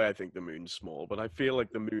know why I think the moon's small, but I feel like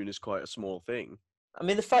the moon is quite a small thing. I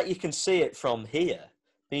mean, the fact you can see it from here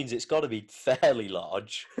means it's got to be fairly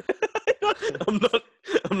large.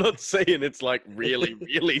 I'm not saying it's like really,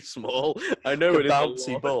 really small. I know it is a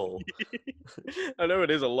bouncy ball. I know it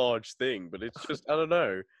is a large thing, but it's just I don't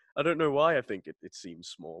know. I don't know why I think it seems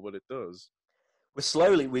small, but it does.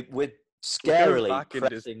 We're scarily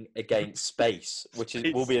pressing against space, which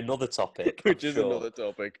will be another topic. Which is another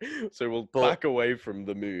topic. So we'll back away from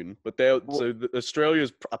the moon. But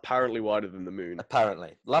Australia's apparently wider than the moon.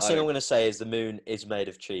 Apparently. Last thing I'm going to say is the moon is made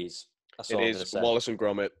of cheese. That's all I'm going to say. Wallace and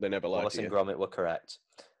Gromit, they never lied to Wallace you. and Gromit were correct.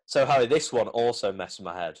 So, Harry, this one also messed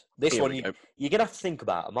my head. This one you're going to have to think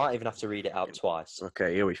about. I might even have to read it out twice.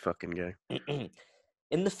 Okay, here we fucking go.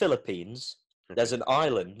 In the Philippines, there's an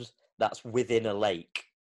island that's within a lake.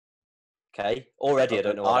 Okay? Already, I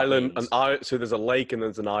don't know what that means. So there's a lake and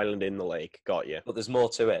there's an island in the lake. Got you. But there's more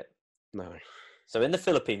to it. No. So in the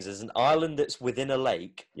Philippines, there's an island that's within a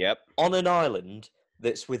lake. Yep. On an island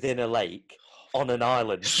that's within a lake. On an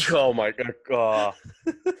island. Oh my god.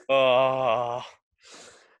 Oh.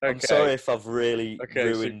 Okay. I'm sorry if I've really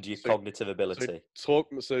ruined your cognitive ability. So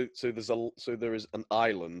there is an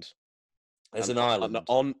island. There's an island.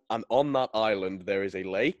 And on that island there is a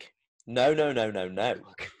lake. No. There's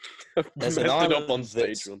an island on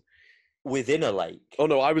stage that's within a lake. Oh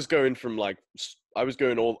no, I was going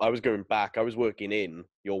back. I was working in.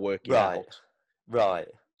 You're working out. Right.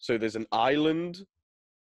 So there's an island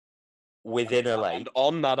within a lake. And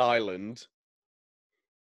on that island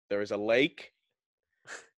there is a lake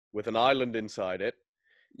with an island inside it.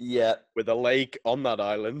 Yeah. With a lake on that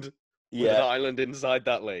island. Yeah. With an island inside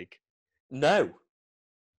that lake. No.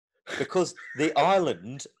 Because the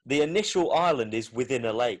initial island is within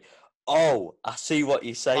a lake. Oh, I see what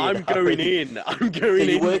you're saying. I'm going in. So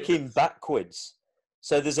you're working backwards.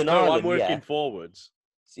 So there's an island. No, I'm working forwards.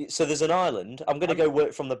 So there's an island. I'm going to go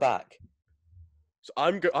work from the back. So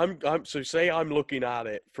so say I'm looking at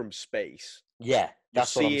it from space. Yeah,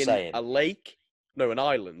 that's what I'm saying. A lake? No, an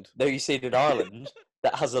island. No, you see an island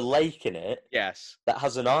that has a lake in it. Yes. That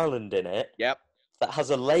has an island in it. Yep. That has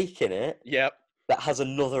a lake in it. Yep. That has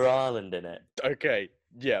another island in it. Okay.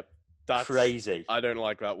 Yep. That's crazy. I don't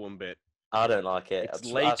like that one bit. I don't like it.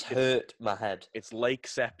 That's hurt my head. It's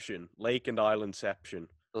lakeception. Lake and islandception.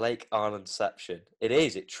 Lake islandception. It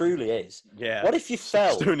is. It truly is. Yeah. What if you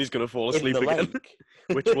fell? Stoney's going to fall asleep in the again. Lake?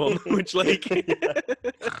 Which one? Which lake?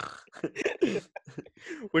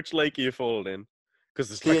 Which lake are you falling in? Because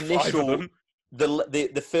there's the like initial, 5 of them.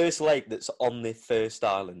 The first lake that's on the first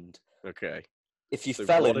island. Okay. If you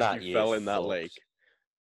fell in that, you fell in that lake.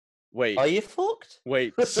 Wait. Are you fucked?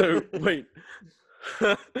 Wait. So wait.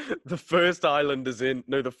 The first island is in.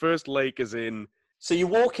 No, the first lake is in. So you're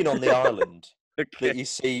walking on the island that you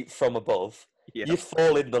see from above. Yeah. You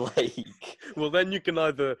fall in the lake. Well, then you can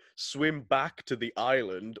either swim back to the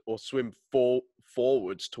island or swim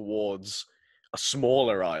forwards towards a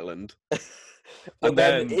smaller island. But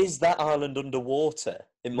then is that island underwater?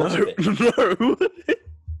 It must be. No.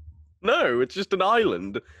 No, it's just an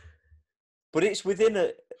island. But it's within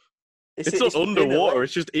a. It's not underwater.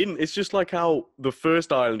 It's just like how the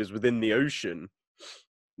first island is within the ocean.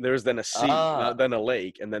 There is then a sea, then a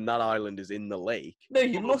lake, and then that island is in the lake. No,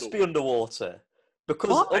 you must be underwater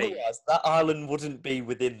because otherwise that island wouldn't be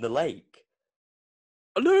within the lake.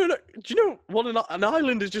 No. Do you know what an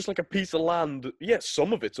island is? Just like a piece of land. Yes,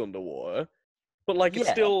 some of it's underwater, but like it's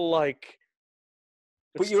still like.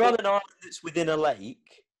 But you're on an island that's within a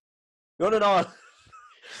lake. You're on an island.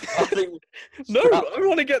 No, I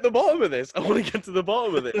want to get to the bottom of this. I want to get to the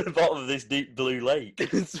bottom of it. The bottom of this deep blue lake.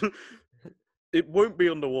 It won't be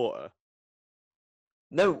underwater.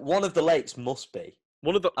 No, one of the lakes must be.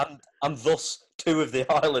 One of the and thus 2 of the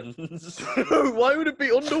islands. Why would it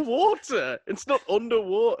be underwater? It's not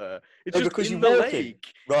underwater. It's just because in the lake.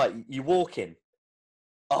 Right, you walk in.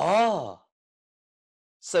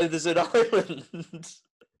 So there's an island.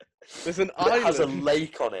 There's an island. It has a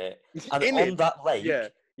lake on it. And on that lake,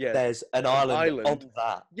 there's an island on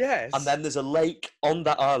that. Yes. And then there's a lake on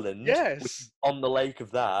that island. Yes. On the lake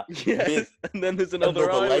of that. Yes. And then there's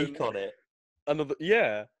another lake on it.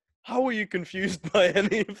 Yeah. How were you confused by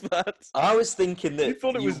any of that? I was thinking that... You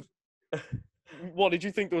thought it was... What, did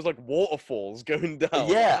you think there was like waterfalls going down?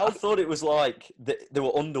 Yeah, I thought it was like they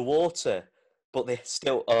were underwater. But they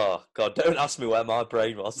still... Oh, God, don't ask me where my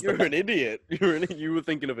brain was. You're an idiot. You were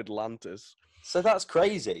thinking of Atlantis. So that's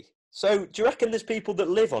crazy. So do you reckon there's people that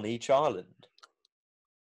live on each island?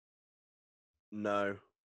 No.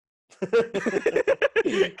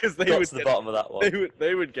 Because they would to the bottom of that one.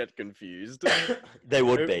 They would get confused. They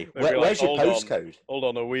would be. Where's your postcode? Hold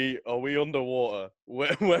on. Are we underwater?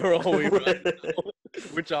 Where are we right now?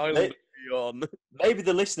 Which island are we on? Maybe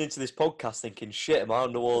they're listening to this podcast thinking, "Shit, am I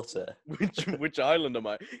underwater?" Which island am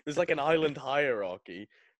I? There's like an island hierarchy.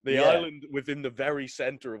 The island within the very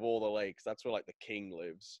center of all the lakes. That's where like the king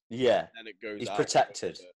lives. Yeah. And it goes. He's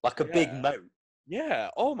protected, like a big moat. Yeah.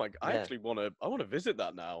 Oh my! I actually want to visit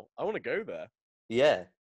that now. I want to go there. Yeah.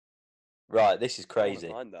 Right, this is I want to crazy.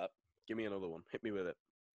 find that. Give me another one. Hit me with it.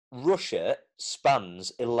 Russia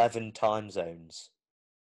spans 11 time zones.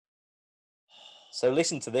 So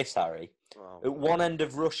listen to this, Harry. Oh, At one end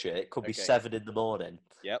of Russia, it could be okay. 7 in the morning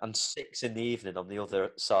Yep. and 6 in the evening on the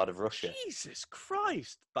other side of Russia. Jesus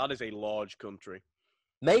Christ. That is a large country.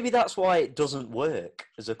 Maybe that's why it doesn't work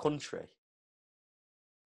as a country.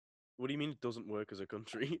 What do you mean it doesn't work as a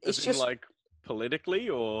country? It's As just... in, like, politically,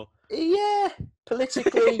 or? Yeah,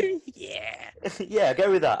 politically. Yeah. Yeah,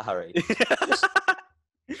 go with that, Harry. Just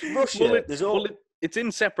Russia, it's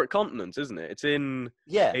in separate continents, isn't it? It's in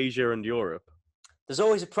Asia and Europe. There's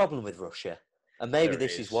always a problem with Russia, and maybe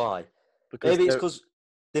this is why. Because maybe it's because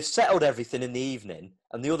they've settled everything in the evening,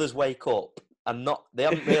 and the others wake up and they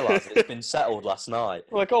haven't realised it's been settled last night.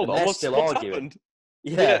 Like, hold on, what's arguing? Happened?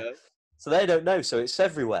 Yeah. So they don't know, so it's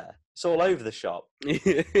everywhere. It's all over the shop.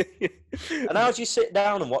 And how do you sit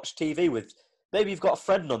down and watch TV with... Maybe you've got a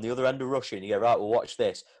friend on the other end of Russia, and you go, right, we'll watch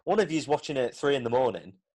this. One of you's watching it at 3 in the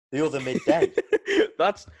morning, the other midday.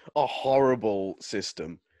 That's a horrible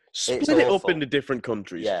system. Split it up into different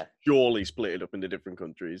countries. Yeah. Surely split it up into different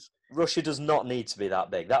countries. Russia does not need to be that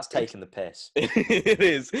big. That's taking the piss. It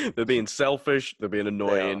is. They're being selfish. They're being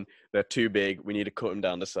annoying. They're too big. We need to cut them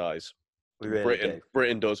down to size. We really do.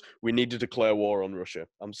 Britain does. We need to declare war on Russia.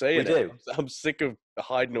 I'm saying we do. I'm sick of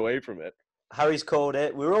hiding away from it. Harry's called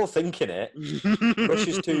it. We were all thinking it.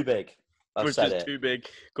 Russia's too big. Russia's too big.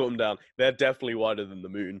 Cut them down. They're definitely wider than the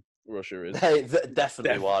moon. Russia is. They're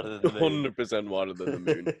definitely wider than the moon. 100% wider than the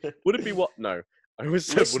moon. Would it be what? No. I always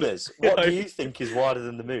said, listeners, what do you think is wider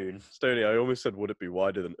than the moon? Stoney, I almost said, would it be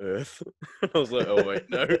wider than Earth? I was like, oh wait,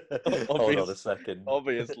 no. Hold on a second.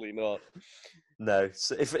 Obviously not. No.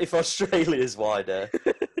 So if Australia's wider.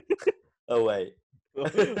 Oh wait.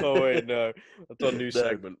 Oh wait, no. That's our new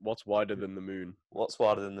segment. What's wider than the moon? What's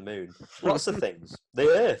wider than the moon? Lots of things. The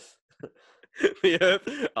Earth. The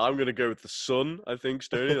Earth. I'm gonna go with the sun. I think,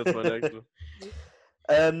 Stoney. That's my next one.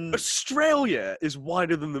 Australia is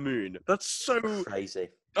wider than the moon. That's so crazy.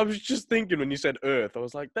 I was just thinking when you said Earth, I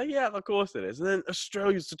was like, yeah, of course it is. And then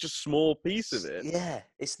Australia's such a small piece of it. Yeah,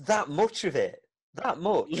 it's that much of it. That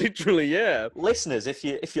much. Literally, yeah. Listeners, if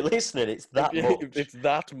you're listening, it's that much. It's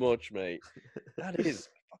that much, mate. That is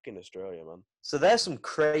fucking Australia, man. So there's some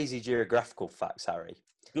crazy geographical facts, Harry.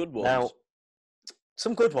 Good ones. Now,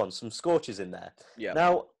 some good ones, some scorches in there. Yeah.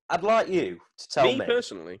 Now, I'd like you to tell me. Me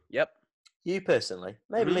personally, yep. You personally,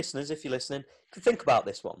 maybe listeners, if you're listening, can think about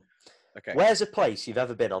this one. Okay. Where's a place you've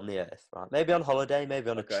ever been on the Earth, right? Maybe on holiday, maybe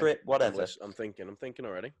on a trip, whatever. I'm thinking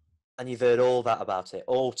already. And you've heard all that about it,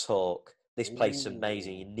 all talk. This place is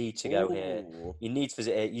amazing. You need to go here. You need to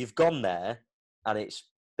visit it. You've gone there, and it's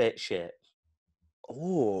bit shit.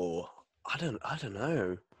 Oh, I don't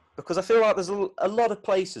know. Because I feel like there's a lot of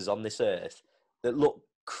places on this Earth that look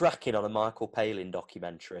cracking on a Michael Palin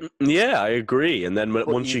documentary. Yeah, I agree. And then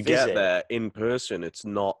once you get there in person, it's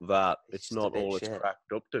not that. It's not all it's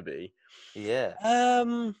cracked up to be. Yeah. I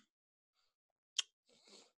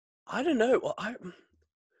don't know.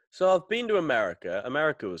 So I've been to America.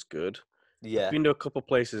 America was good. Yeah. I've been to a couple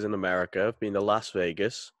places in America. I've been to Las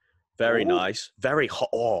Vegas. Very nice. Very hot.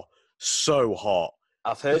 Oh, so hot.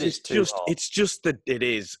 I've heard it's too hot. It's just that it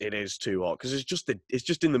is too hot because it's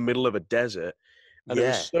just in the middle of a desert. And it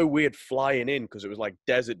was so weird flying in because it was like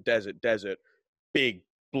desert, big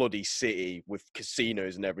bloody city with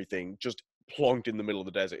casinos and everything, just plonked in the middle of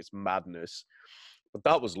the desert. It's madness. But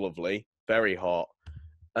that was lovely. Very hot.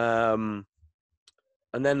 And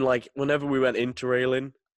then like whenever we went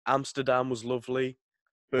interrailing, Amsterdam was lovely.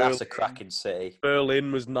 That's a cracking city.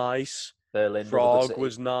 Berlin was nice. Prague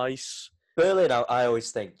was nice. Berlin, I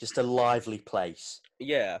always think, just a lively place.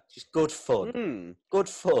 Yeah. Just good fun. Good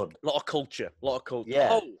fun. A lot of culture. Yeah.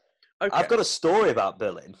 Oh, okay. I've got a story about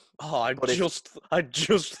Berlin. Oh, I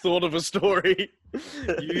just thought of a story.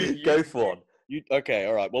 You go for one. Okay,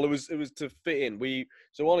 all right. Well, it was to fit in.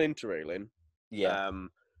 So on interrailing,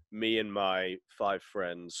 me and my 5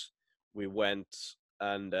 friends, we went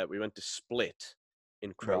to Split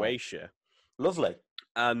in Croatia. Right. Lovely.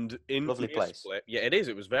 And in lovely place. Split, yeah, it is.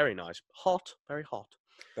 It was very nice. Hot, very hot.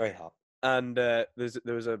 Very hot. And there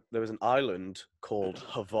was an island called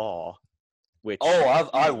Hvar, which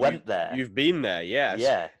I went there. You've been there, yes.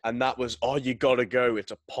 Yeah. And that was you gotta go.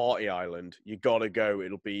 It's a party island. You gotta go.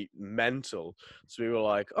 It'll be mental. So we were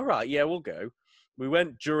like, all right, yeah, we'll go. We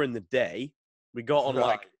went during the day. We got on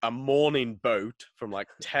like a morning boat from like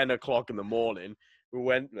 10 o'clock in the morning. We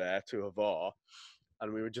went there to Hvar.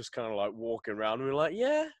 And we were just kind of like walking around. And we were like,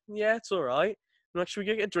 yeah, it's all right. I'm like, should we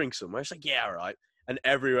go get a drink somewhere? It's like, yeah, all right. And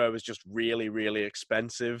everywhere was just really, really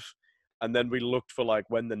expensive. And then we looked for like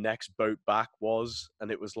when the next boat back was,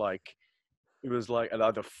 and it was like at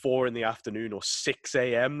either 4 p.m. or 6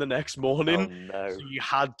 a.m. the next morning. Oh no! So you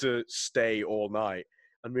had to stay all night,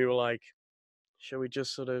 and we were like, "Shall we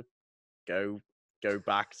just sort of go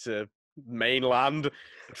back to mainland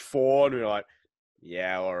at 4?" And we were like,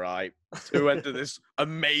 "Yeah, all right." So we went to this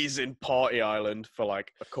amazing party island for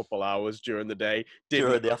like a couple hours during the day.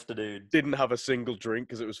 During the afternoon. Didn't have a single drink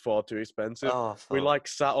because it was far too expensive. Oh, we like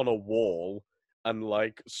sat on a wall, and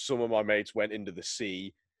like some of my mates went into the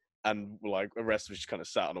sea, and like the rest of us just kind of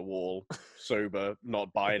sat on a wall, sober,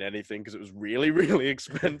 not buying anything because it was really, really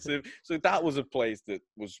expensive. So that was a place that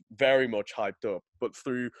was very much hyped up, but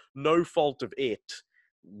through no fault of it.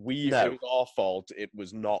 It was our fault. It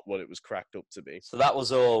was not what it was cracked up to be. So that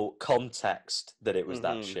was all context that it was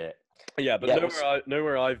that shit. Yeah, but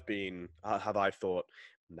nowhere I've been have I thought,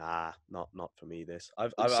 nah, not for me. This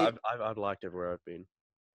I've liked everywhere I've been.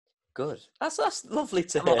 Good. That's lovely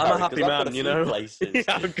to hear. I'm a happy man, you know. Places. Yeah,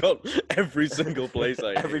 I've got every single place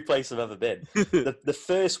every place I've ever been. The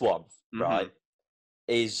first one, right,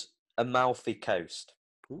 is Amalfi Coast,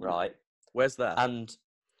 right? Where's that? And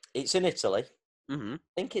it's in Italy. I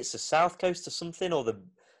think it's the south coast or something, or the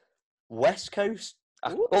west coast,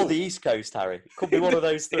 or the east coast, Harry. Could be one of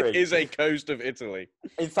those three. It is a coast of Italy.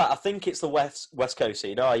 In fact, I think it's the west coast. So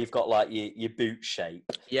you know how you've got like your boot shape.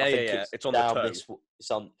 Yeah. It's on the toe.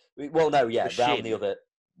 It's on. Well, no, yeah, the down shin. the other.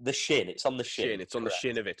 The shin. It's on the shin. It's on the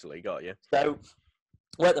shin of Italy. Got you. So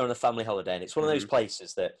went there on a family holiday, and it's one of those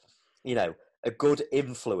places that, you know, a good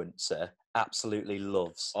influencer absolutely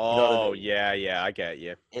loves. Oh, you know what I mean? Yeah, I get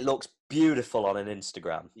you. It looks beautiful on an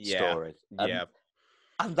Instagram story.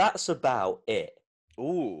 And that's about it.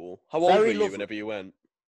 Ooh. How old were you whenever you went?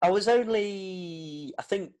 I was only, I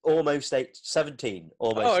think, almost 17.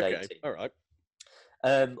 Almost 18. All right.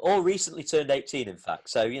 Or recently turned 18, in fact.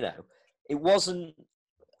 So, you know, it wasn't,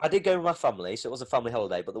 I did go with my family, so it was a family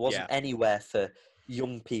holiday, but there wasn't anywhere for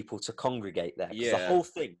young people to congregate there. Because the whole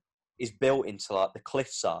thing is built into like the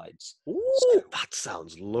cliff sides. Ooh, so that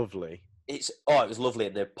sounds lovely. It was lovely.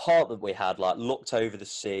 And the apartment we had like looked over the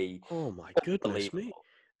sea. Oh my goodness me.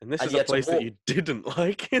 And this is a place that you didn't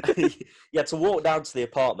like. You had to walk down to the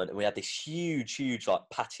apartment, and we had this huge like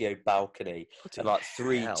patio balcony and like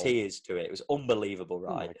 3 tiers to it. It was unbelievable,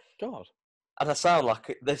 right? Oh my God. And I sound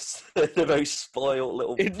like this the most spoiled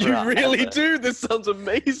little brat You really ever. do. This sounds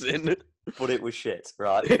amazing. But it was shit,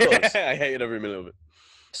 right? Because, I hated every minute of it.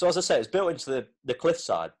 So as I say, it's built into the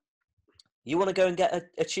cliffside. You want to go and get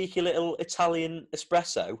a cheeky little Italian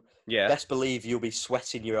espresso? Yeah. Best believe you'll be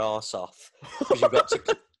sweating your arse off because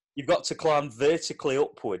you've got to climb vertically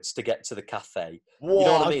upwards to get to the cafe. What? You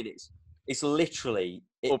know what I mean? It's literally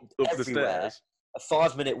up everywhere. The stairs. A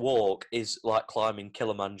 5-minute walk is like climbing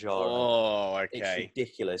Kilimanjaro. Oh, okay. It's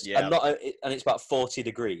ridiculous. Yeah. And it's about 40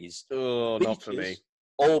 degrees. Oh, beaches, not for me.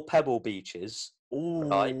 All pebble beaches. Ooh.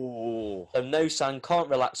 Right? So no sand, can't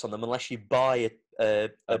relax on them unless you buy a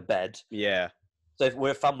bed. Yeah. So if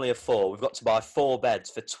we're a family of 4, we've got to buy 4 beds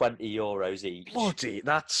for €20 each. Bloody,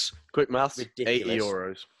 that's quick maths. Ridiculous.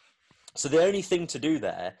 €80. So the only thing to do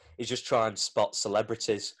there is just try and spot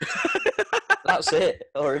celebrities. That's it.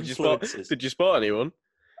 Or influencers. Did you spot anyone?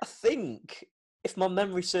 I think, if my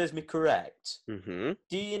memory serves me correct, do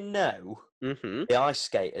you know the ice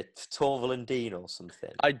skater, Torval and Dean or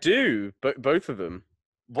something? I do, but both of them.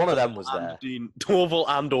 One of them was there. Torval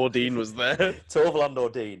and Dean was there. Torval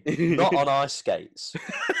and Dean. Not on ice skates.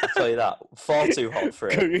 I'll tell you that. Far too hot for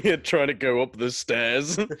it. You're trying to go up the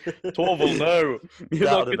stairs. Torval, no.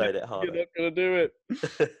 That would have made it harder. You're not going to do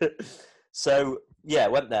it. So, yeah,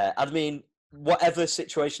 went there. I mean, whatever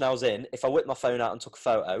situation I was in, if I whipped my phone out and took a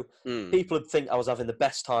photo, people would think I was having the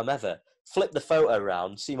best time ever. Flip the photo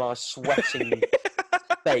around, see my sweating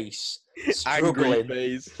face,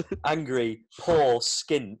 struggling, angry, poor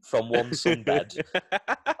skint from one sunbed.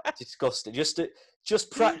 Disgusting.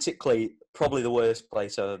 Just practically, probably the worst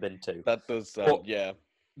place I've ever been to. That does sound, yeah.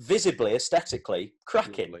 Visibly, aesthetically,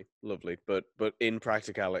 cracking. Lovely. But in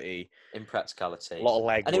practicality. A lot of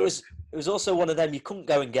leg and work. It was also one of them, you couldn't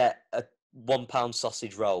go and get a £1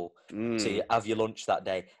 sausage roll to have your lunch that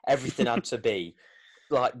day. Everything had to be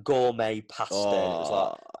like gourmet pasta. It was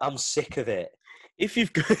like, I'm sick of it. If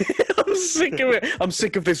you've got, I'm sick of it. I'm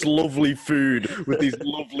sick of this lovely food with these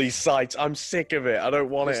lovely sights. I'm sick of it. I don't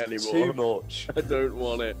want it anymore. Too much. I don't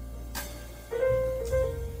want it.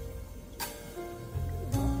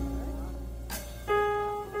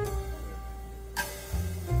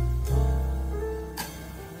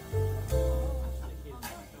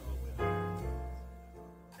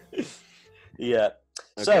 Yeah.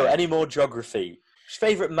 Okay. So, any more geography?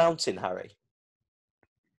 Favourite mountain, Harry?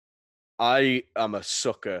 I am a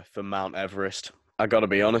sucker for Mount Everest. I got to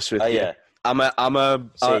be honest with you. Yeah. I like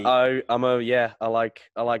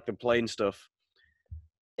the plane stuff.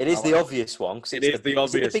 It is the obvious one because it is the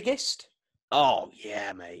obvious. Is it the biggest? Oh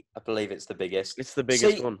yeah, mate. I believe it's the biggest. It's the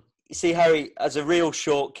biggest one. You see, Harry, as a real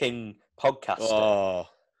Short King podcaster,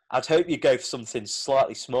 I'd hope you go for something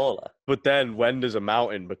slightly smaller. But then, when does a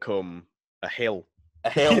mountain become a hill? A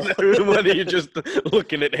hill. When are you just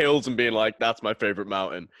looking at hills and being like, "That's my favorite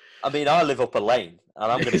mountain"? I mean, I live up a lane,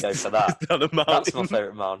 and I'm going to go for that. That's my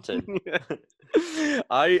favorite mountain.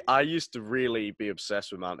 I used to really be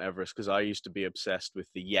obsessed with Mount Everest because I used to be obsessed with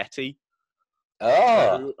the Yeti.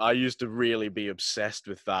 Oh. I used to really be obsessed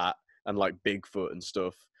with that and like Bigfoot and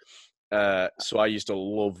stuff. So I used to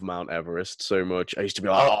love Mount Everest so much. I used to be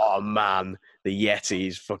like, oh man, the Yeti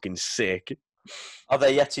is fucking sick. Are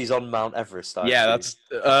there Yetis on Mount Everest? That's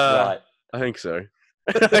right. I think so.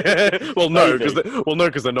 Well, no,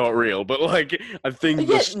 because they're not real. But like, I think a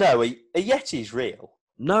Yeti's real.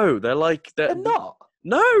 No, they're not.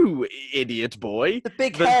 No, idiot boy. The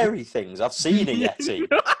big hairy things. I've seen a Yeti.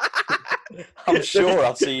 I'm sure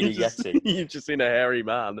I've seen a Yeti. You've just seen a hairy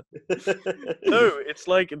man. No, it's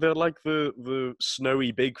like they're like the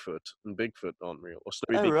snowy Bigfoot, and Bigfoot aren't real. Or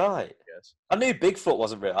snowy Bigfoot, right. I knew Bigfoot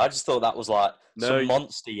wasn't real. I just thought that was like some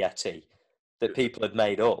monster Yeti that people had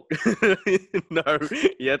made up. No,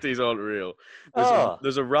 Yetis aren't real.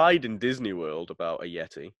 There's a ride in Disney World about a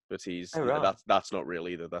Yeti, but that's not real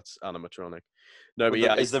either. That's animatronic. No,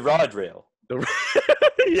 but is the ride real?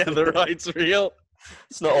 The ride's real.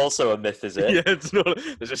 It's not also a myth, is it? Yeah, it's not.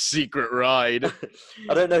 There's a secret ride.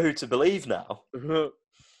 I don't know who to believe now.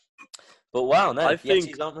 But wow, no,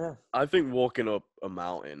 Yetis aren't real. I think walking up a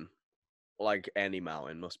mountain, like any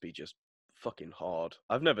mountain, must be just fucking hard.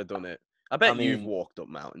 I've never done it. I bet you've walked up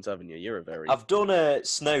mountains, haven't you? I've done a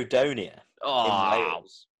Snowdonia in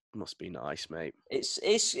Wales. Must be nice, mate.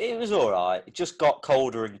 It was all right. It just got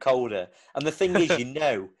colder and colder. And the thing is, you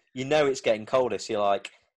know it's getting colder. So you're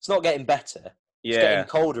like, it's not getting better. It's getting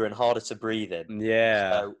colder and harder to breathe in.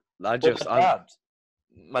 Yeah. So, my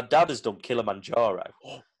dad has done Kilimanjaro.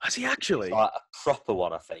 Has he actually? It's like a proper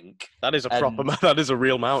one, I think. That is a proper. That is a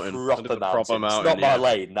real mountain. Proper mountain. It's not my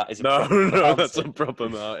lane. That is a proper mountain. That's a proper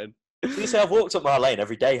mountain. You say I've walked up my lane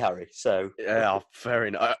every day, Harry. So yeah, fair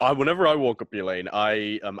enough. Whenever I walk up your lane,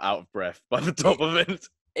 I am out of breath by the top of it.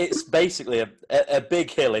 It's basically a big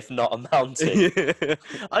hill, if not a mountain. Yeah.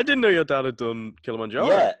 I didn't know your dad had done Kilimanjaro.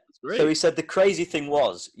 Yeah. So he said the crazy thing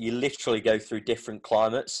was you literally go through different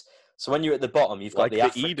climates. So when you're at the bottom, you've got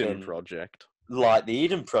the Eden Project. Like the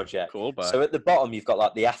Eden Project. Cool. So at the bottom, you've got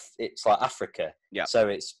like it's like Africa. Yeah. So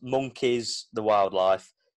it's monkeys, the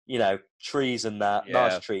wildlife, trees and that. Yeah.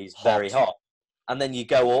 Nice trees, very hot. And then you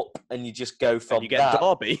go up and you just go from you get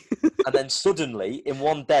Derby. And then suddenly, in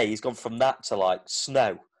one day, he's gone from that to like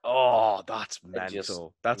snow. Oh, that's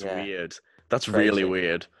mental. That's weird. That's crazy. Really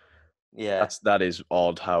weird. Yeah. That is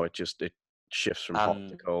odd how it shifts from hot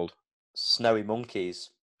to cold. Snowy monkeys.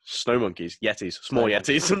 Snow monkeys. Yetis. Small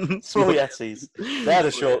Yetis. Small Yetis. They're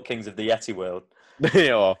the Short Kings of the Yeti world.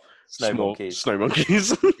 They are. Monkeys. Snow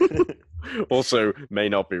monkeys. Also, may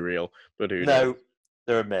not be real, but who knows? No,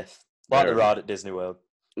 they're a myth. Like the ride at Disney World.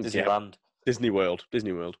 Disneyland. Disney World.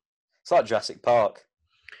 It's like Jurassic Park.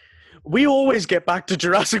 We always get back to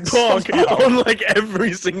Jurassic Park on like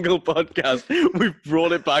every single podcast. We've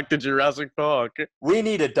brought it back to Jurassic Park. We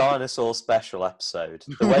need a dinosaur special episode,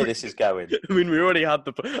 the way this is going. I mean, we already had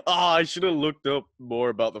I should have looked up more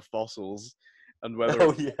about the fossils and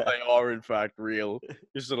whether they are in fact real.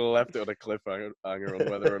 You should have left it on a cliffhanger on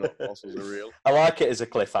whether or not fossils are real. I like it as a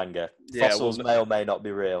cliffhanger. Fossils may or may not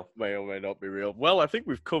be real. May or may not be real. Well, I think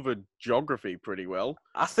we've covered geography pretty well.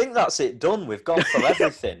 I think that's it done. We've gone for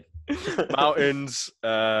everything. Mountains,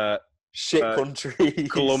 shit countries,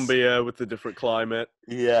 Colombia with the different climate.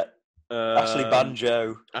 Yeah. Ashley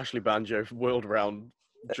Banjo, world-renowned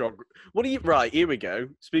geography. Right, here we go.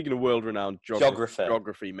 Speaking of world-renowned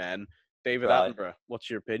geography men, David Attenborough.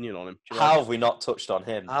 What's your opinion on him? How have we not touched on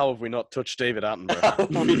him? How have we not touched David Attenborough? How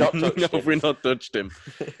have we not touched him? Have we not touched him?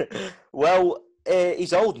 Well,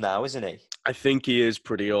 he's old now, isn't he? I think he is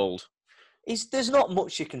pretty old. There's not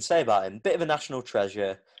much you can say about him. Bit of a national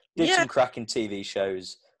treasure. Did some cracking TV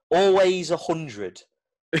shows. Always 100.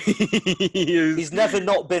 He's never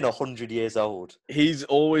not been 100 years old. He's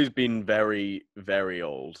always been very, very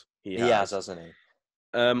old. He has, hasn't he?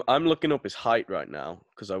 I'm looking up his height right now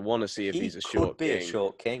because I want to see if he's a short king. He could be a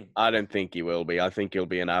short king. I don't think he will be. I think he'll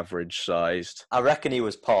be an average sized. I reckon he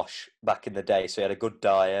was posh back in the day, so he had a good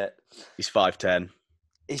diet. He's 5'10".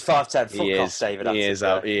 He's 5'10". Fuck off, David.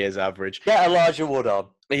 He is average. Get Elijah Wood on.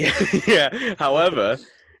 Yeah. However,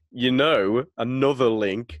 another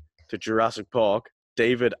link to Jurassic Park.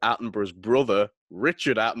 David Attenborough's brother,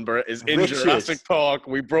 Richard Attenborough, is in Jurassic Park.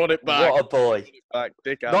 We brought it back. What a boy!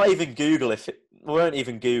 Dick Not even Google if we won't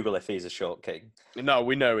even Google if he's a short king. No,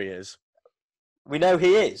 we know he is. We know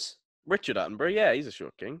he is. Richard Attenborough, yeah, he's a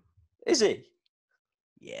short king. Is he?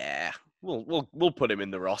 Yeah, we'll put him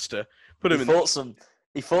in the roster.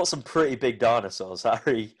 He fought some pretty big dinosaurs,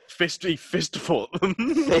 Harry. He fist fought them.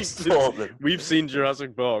 We've seen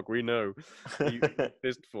Jurassic Park. We know. He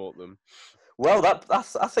fist fought them. Well,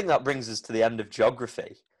 I think that brings us to the end of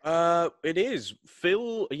geography. It is.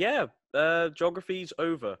 Phil, yeah. Geography's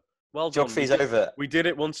over. Well done. Geography's over. We did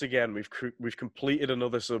it once again. We've completed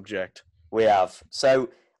another subject. We have. So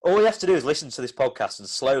all you have to do is listen to this podcast, and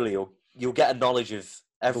slowly you'll get a knowledge of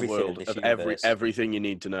everything in this universe. Everything you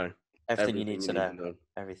need to know. Everything you need to know.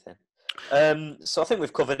 Everything. So I think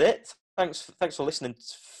we've covered it. Thanks for listening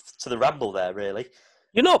to the ramble there, really.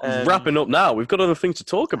 You're not wrapping up now. We've got other things to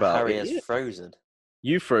talk about. Harry has frozen.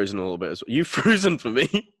 You've frozen a little bit as well. You've frozen for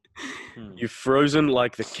me. You've frozen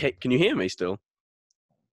like the cake. Can you hear me still?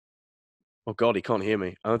 Oh, God, he can't hear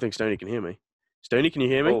me. I don't think Stoney can hear me. Stoney, can you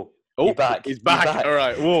hear me? He's back. He's back. All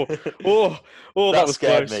right. Whoa. That was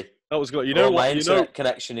scared close. me. That was good. You know what? My internet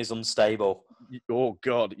connection is unstable. Oh,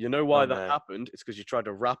 God. You know why that happened? It's because you tried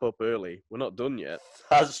to wrap up early. We're not done yet.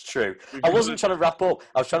 That's true. I wasn't trying to wrap up.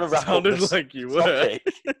 I was trying to wrap up. Sounded like you were.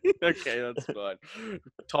 Okay, that's fine.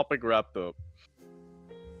 Topic wrapped up.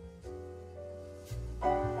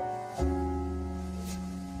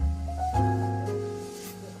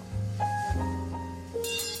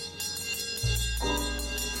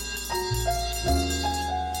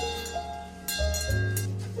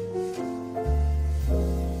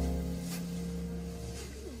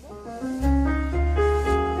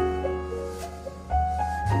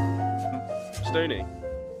 Stoney.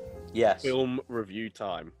 Yes. Film review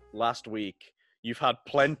time. Last week, you've had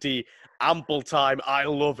ample time. I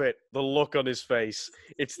love it. The look on his face.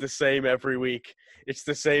 It's the same every week. It's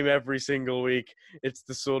the same every single week. It's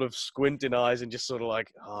the sort of squinting eyes and just sort of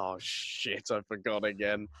like, oh shit, I forgot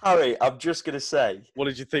again. Harry, I'm just going to say. What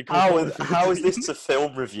did you think? How is this a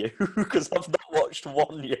film review? Because I've not watched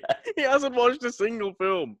one yet. He hasn't watched a single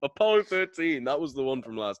film. Apollo 13, that was the one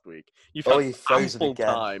from last week. You've had ample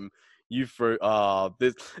time.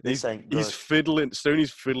 This ain't good. He's fiddling.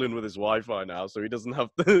 Stoney's fiddling with his Wi-Fi now, so he doesn't have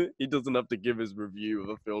to give his review of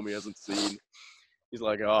a film he hasn't seen. He's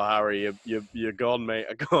like, "Oh, Harry, you're gone, mate.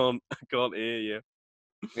 I can't hear you."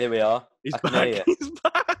 Here we are. He's back. He's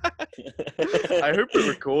back. I hope it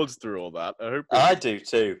records through all that. I do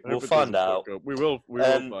too. We'll find out. We will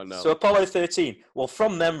find out. So Apollo 13. Well,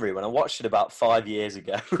 from memory, when I watched it about 5 years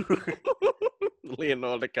ago.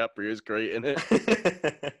 Leonardo DiCaprio is great in it.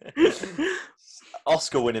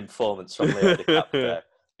 Oscar-winning performance from Leo DiCaprio.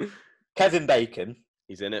 Kevin Bacon.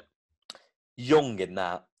 He's in it. Young in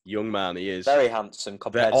that. Young man, he is. Very handsome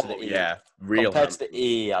compared to the E. Yeah, real compared handsome. To the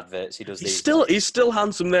E adverts he does. He's still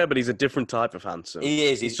handsome there, but he's a different type of handsome. He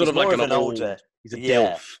is. He's sort of like an older. He's a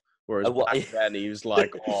DILF. Whereas back then he was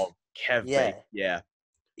like, oh, Kevin. Yeah.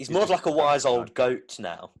 He's more like a wise old goat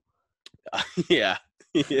now. Yeah.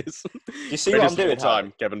 He is. You see what I'm doing?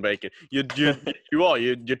 Time, Kevin Bacon. You're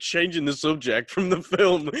changing the subject from the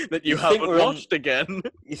film that you haven't watched again.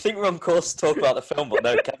 You think we're on course to talk about the film, but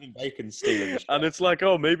no, Kevin Bacon's stealing. And it's like,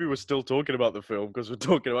 oh, maybe we're still talking about the film because we're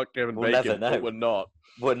talking about Kevin Bacon. Never know. But we're not.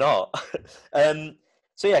 We're not.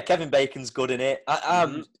 So yeah, Kevin Bacon's good in it.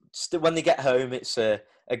 When they get home, it's a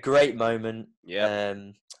great moment. Yeah.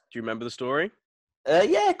 Do you remember the story?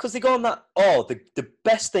 Yeah, because they go on that. Oh, the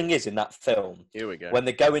best thing is in that film. Here we go. When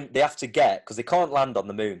they go in, they have to because they can't land on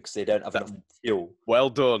the moon because they don't have enough fuel.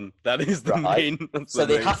 Well done. That is the main. So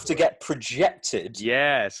they have to get projected.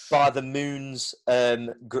 Yes. By the moon's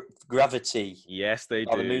gravity. Yes, they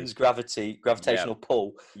do. By the moon's gravitational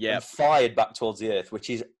pull. Yeah. And fired back towards the Earth,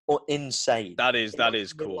 which is insane. That is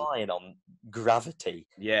cool. Relying on gravity.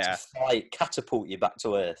 Yeah. To catapult you back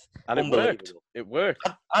to Earth. And it worked. It worked.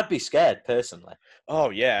 I'd be scared personally. Oh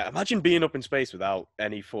yeah, imagine being up in space without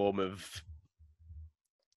any form of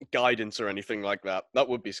guidance or anything like that. That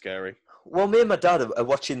would be scary. Well, me and my dad are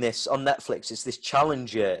watching this on Netflix. It's this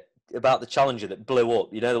Challenger, about the Challenger that blew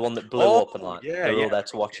up. You know, the one that blew up and they're all there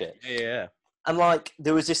to watch it. Yeah. And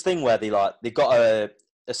there was this thing where they got a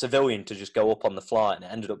civilian to just go up on the flight, and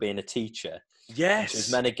it ended up being a teacher. Yes. She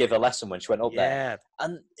was meant to give a lesson when she went up there.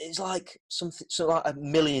 And it's like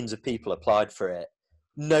millions of people applied for it.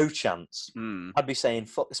 No chance. I'd be saying,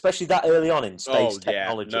 fuck, especially that early on in space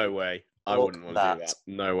technology. No way. I wouldn't want to do that.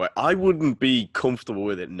 No way. I wouldn't be comfortable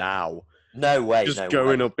with it now. No way. Just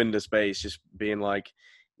going up into space, just being like,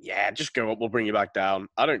 Yeah, just go up. We'll bring you back down.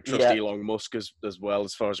 I don't trust Elon Musk as well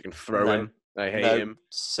as far as I can throw him. I hate him.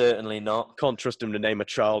 Certainly not. Can't trust him to name a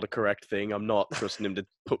child a correct thing. I'm not trusting him to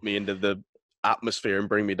put me into the atmosphere and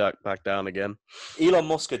bring me back down again. Elon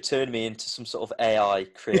Musk had turned me into some sort of AI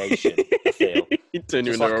creation, I feel. He turned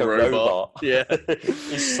you into like a robot. Yeah.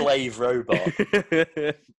 His slave robot.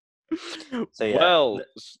 So, yeah.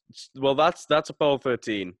 Well, that's Apollo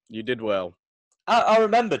 13. You did well. I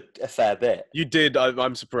remembered a fair bit. You did.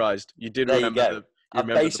 I'm surprised. You did remember. There you go. I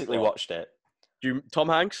basically watched it. Tom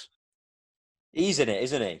Hanks? He's in it,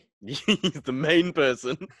 isn't he? He's the main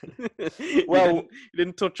person. Well, you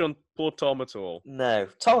didn't touch on poor Tom at all. No.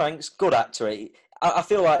 Tom Hanks, good actor. I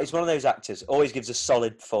feel like he's one of those actors, always gives a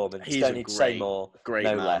solid performance. Don't need to say more,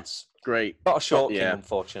 no less. Great. Not a short king,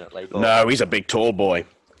 unfortunately. But no, he's a big tall boy.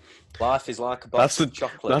 Life is like a box of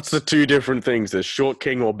chocolates. That's the two different things. There's short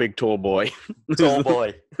king or big tall boy. Tall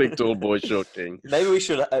boy. Big tall boy, short king. Maybe we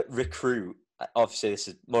should recruit. Obviously, this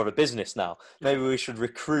is more of a business now. Maybe we should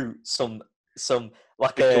recruit some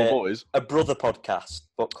like a brother podcast,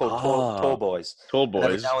 but called Tall Boys. Tall Boys.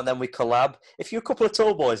 And every now and then we collab. If you're a couple of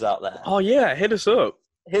tall boys out there, hit us up.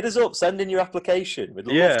 Hit us up. Send in your application. We'd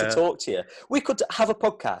love to talk to you. We could have a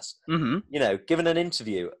podcast. Mm-hmm. Giving an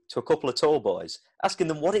interview to a couple of tall boys, asking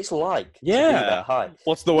them what it's like. Yeah. To be there. Hi.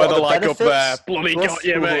 What's the weather like up there? Bloody got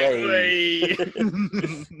you, mate.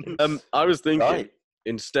 I was thinking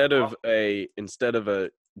instead of a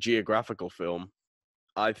geographical film,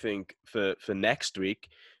 I think for next week,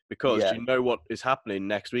 because you know what is happening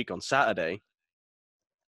next week on Saturday.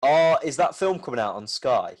 Oh, is that film coming out on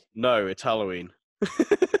Sky? No, it's Halloween.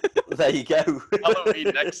 There you go.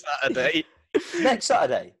 Halloween next Saturday. Next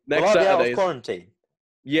Saturday? Next Will I be out Saturday. of quarantine?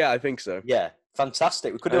 Yeah, I think so. Yeah,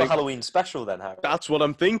 fantastic. We could do a Halloween special then, Harry. That's what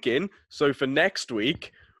I'm thinking. So for next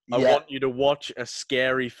week, I want you to watch a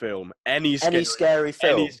scary film. Any scary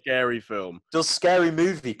film. Any scary film. Does Scary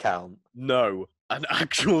Movie count? No. An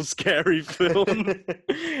actual scary film. All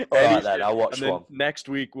right, then I'll watch one. Next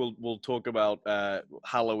week we'll talk about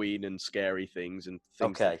Halloween and scary things and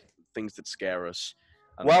things that scare us.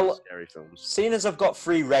 And scary films. Seeing as I've got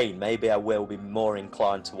free reign, maybe I will be more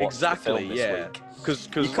inclined to watch the film this week. Because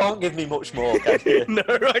you can't give me much more, can you? No,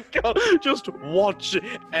 I can't. Just watch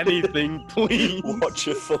anything, please. Watch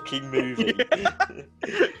a fucking movie.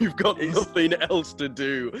 You've got nothing else to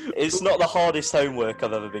do. It's not the hardest homework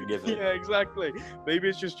I've ever been given. Yeah, exactly. Maybe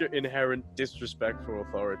it's just your inherent disrespect for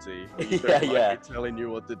authority. Yeah. Telling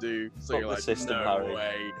you what to do. So you're like, system, no Harry.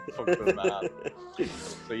 way. Fuck the man.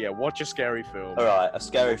 So yeah, watch a scary film. All right, a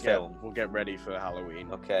scary film. We'll get ready for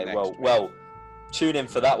Halloween. Okay, well, tune in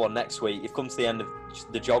for that one next week. You've come to the end of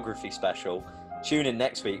the geography special. Tune in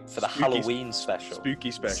next week for the Halloween special.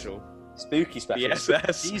 Spooky special. Spooky special. The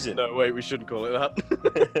SS. Season. No, wait, we shouldn't call it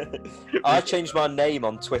that. I change my name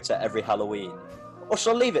on Twitter every Halloween. Or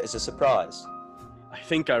shall I leave it as a surprise? I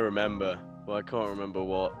think I remember, but I can't remember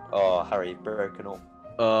what. Oh, Harry, you've broken up.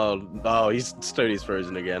 Oh, Stoney's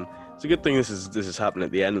frozen again. It's a good thing this is happening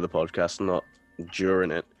at the end of the podcast, not during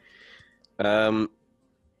it. Hold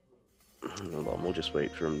on, we'll just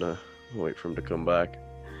wait for him to come back.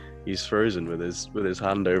 He's frozen with his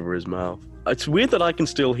hand over his mouth. It's weird that I can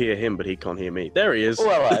still hear him, but he can't hear me. There he is. Oh,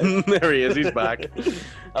 hello. There he is. He's back.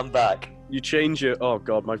 I'm back. You change your. Oh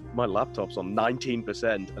god, my laptop's on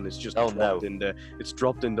 19%, and it's just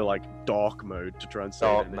dropped into like dark mode to try and save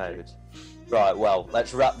dark energy. Mode. Right. Well,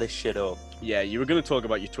 let's wrap this shit up. Yeah, you were going to talk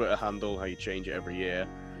about your Twitter handle, how you change it every year.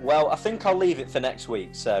 Well, I think I'll leave it for next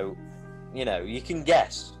week, so, you can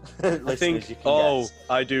guess. I think, guess.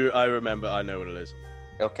 I do, I remember, I know what it is.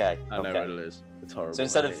 Okay. I know what it is. It's horrible. So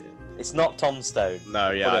instead of, it's not Tom Stone. No,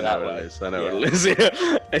 yeah, I know what it is. I know what it is.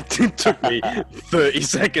 It took me 30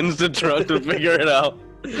 seconds to try to figure it out.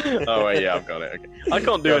 Oh, wait, yeah, I've got it. Okay. I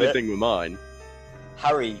can't do anything with mine.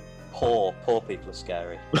 Harry, poor people are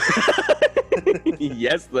scary.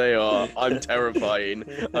 Yes, they are. I'm terrifying.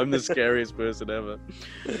 I'm the scariest person ever.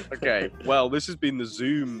 Okay, well, this has been the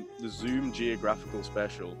Zoom geographical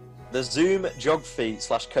special. The Zoom geography /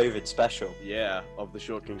 COVID special. Yeah, of the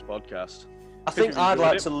Short Kings podcast. I think I'd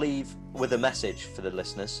like to leave with a message for the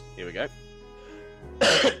listeners. Here we go.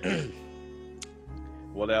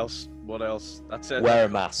 What else? That's it. Wear a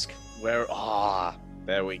mask.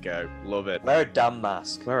 There we go. Love it. Wear a damn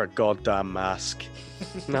mask. Wear a goddamn mask.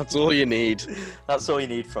 That's all you need. That's all you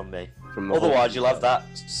need from me. Otherwise, you'll have that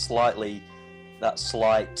slight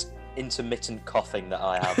intermittent coughing that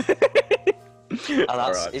I have.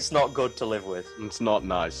 And it's not good to live with. It's not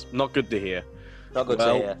nice. Not good to hear. Not good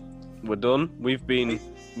to hear. We're done. We've been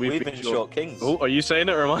We've been short kings. Oh, are you saying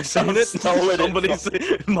it or am I saying it? Somebody's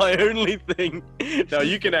my only thing. No,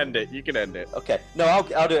 you can end it. You can end it. Okay. No,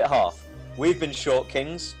 I'll do it half. We've been short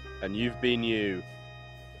kings. And you've been you.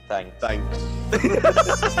 Thanks. Thanks.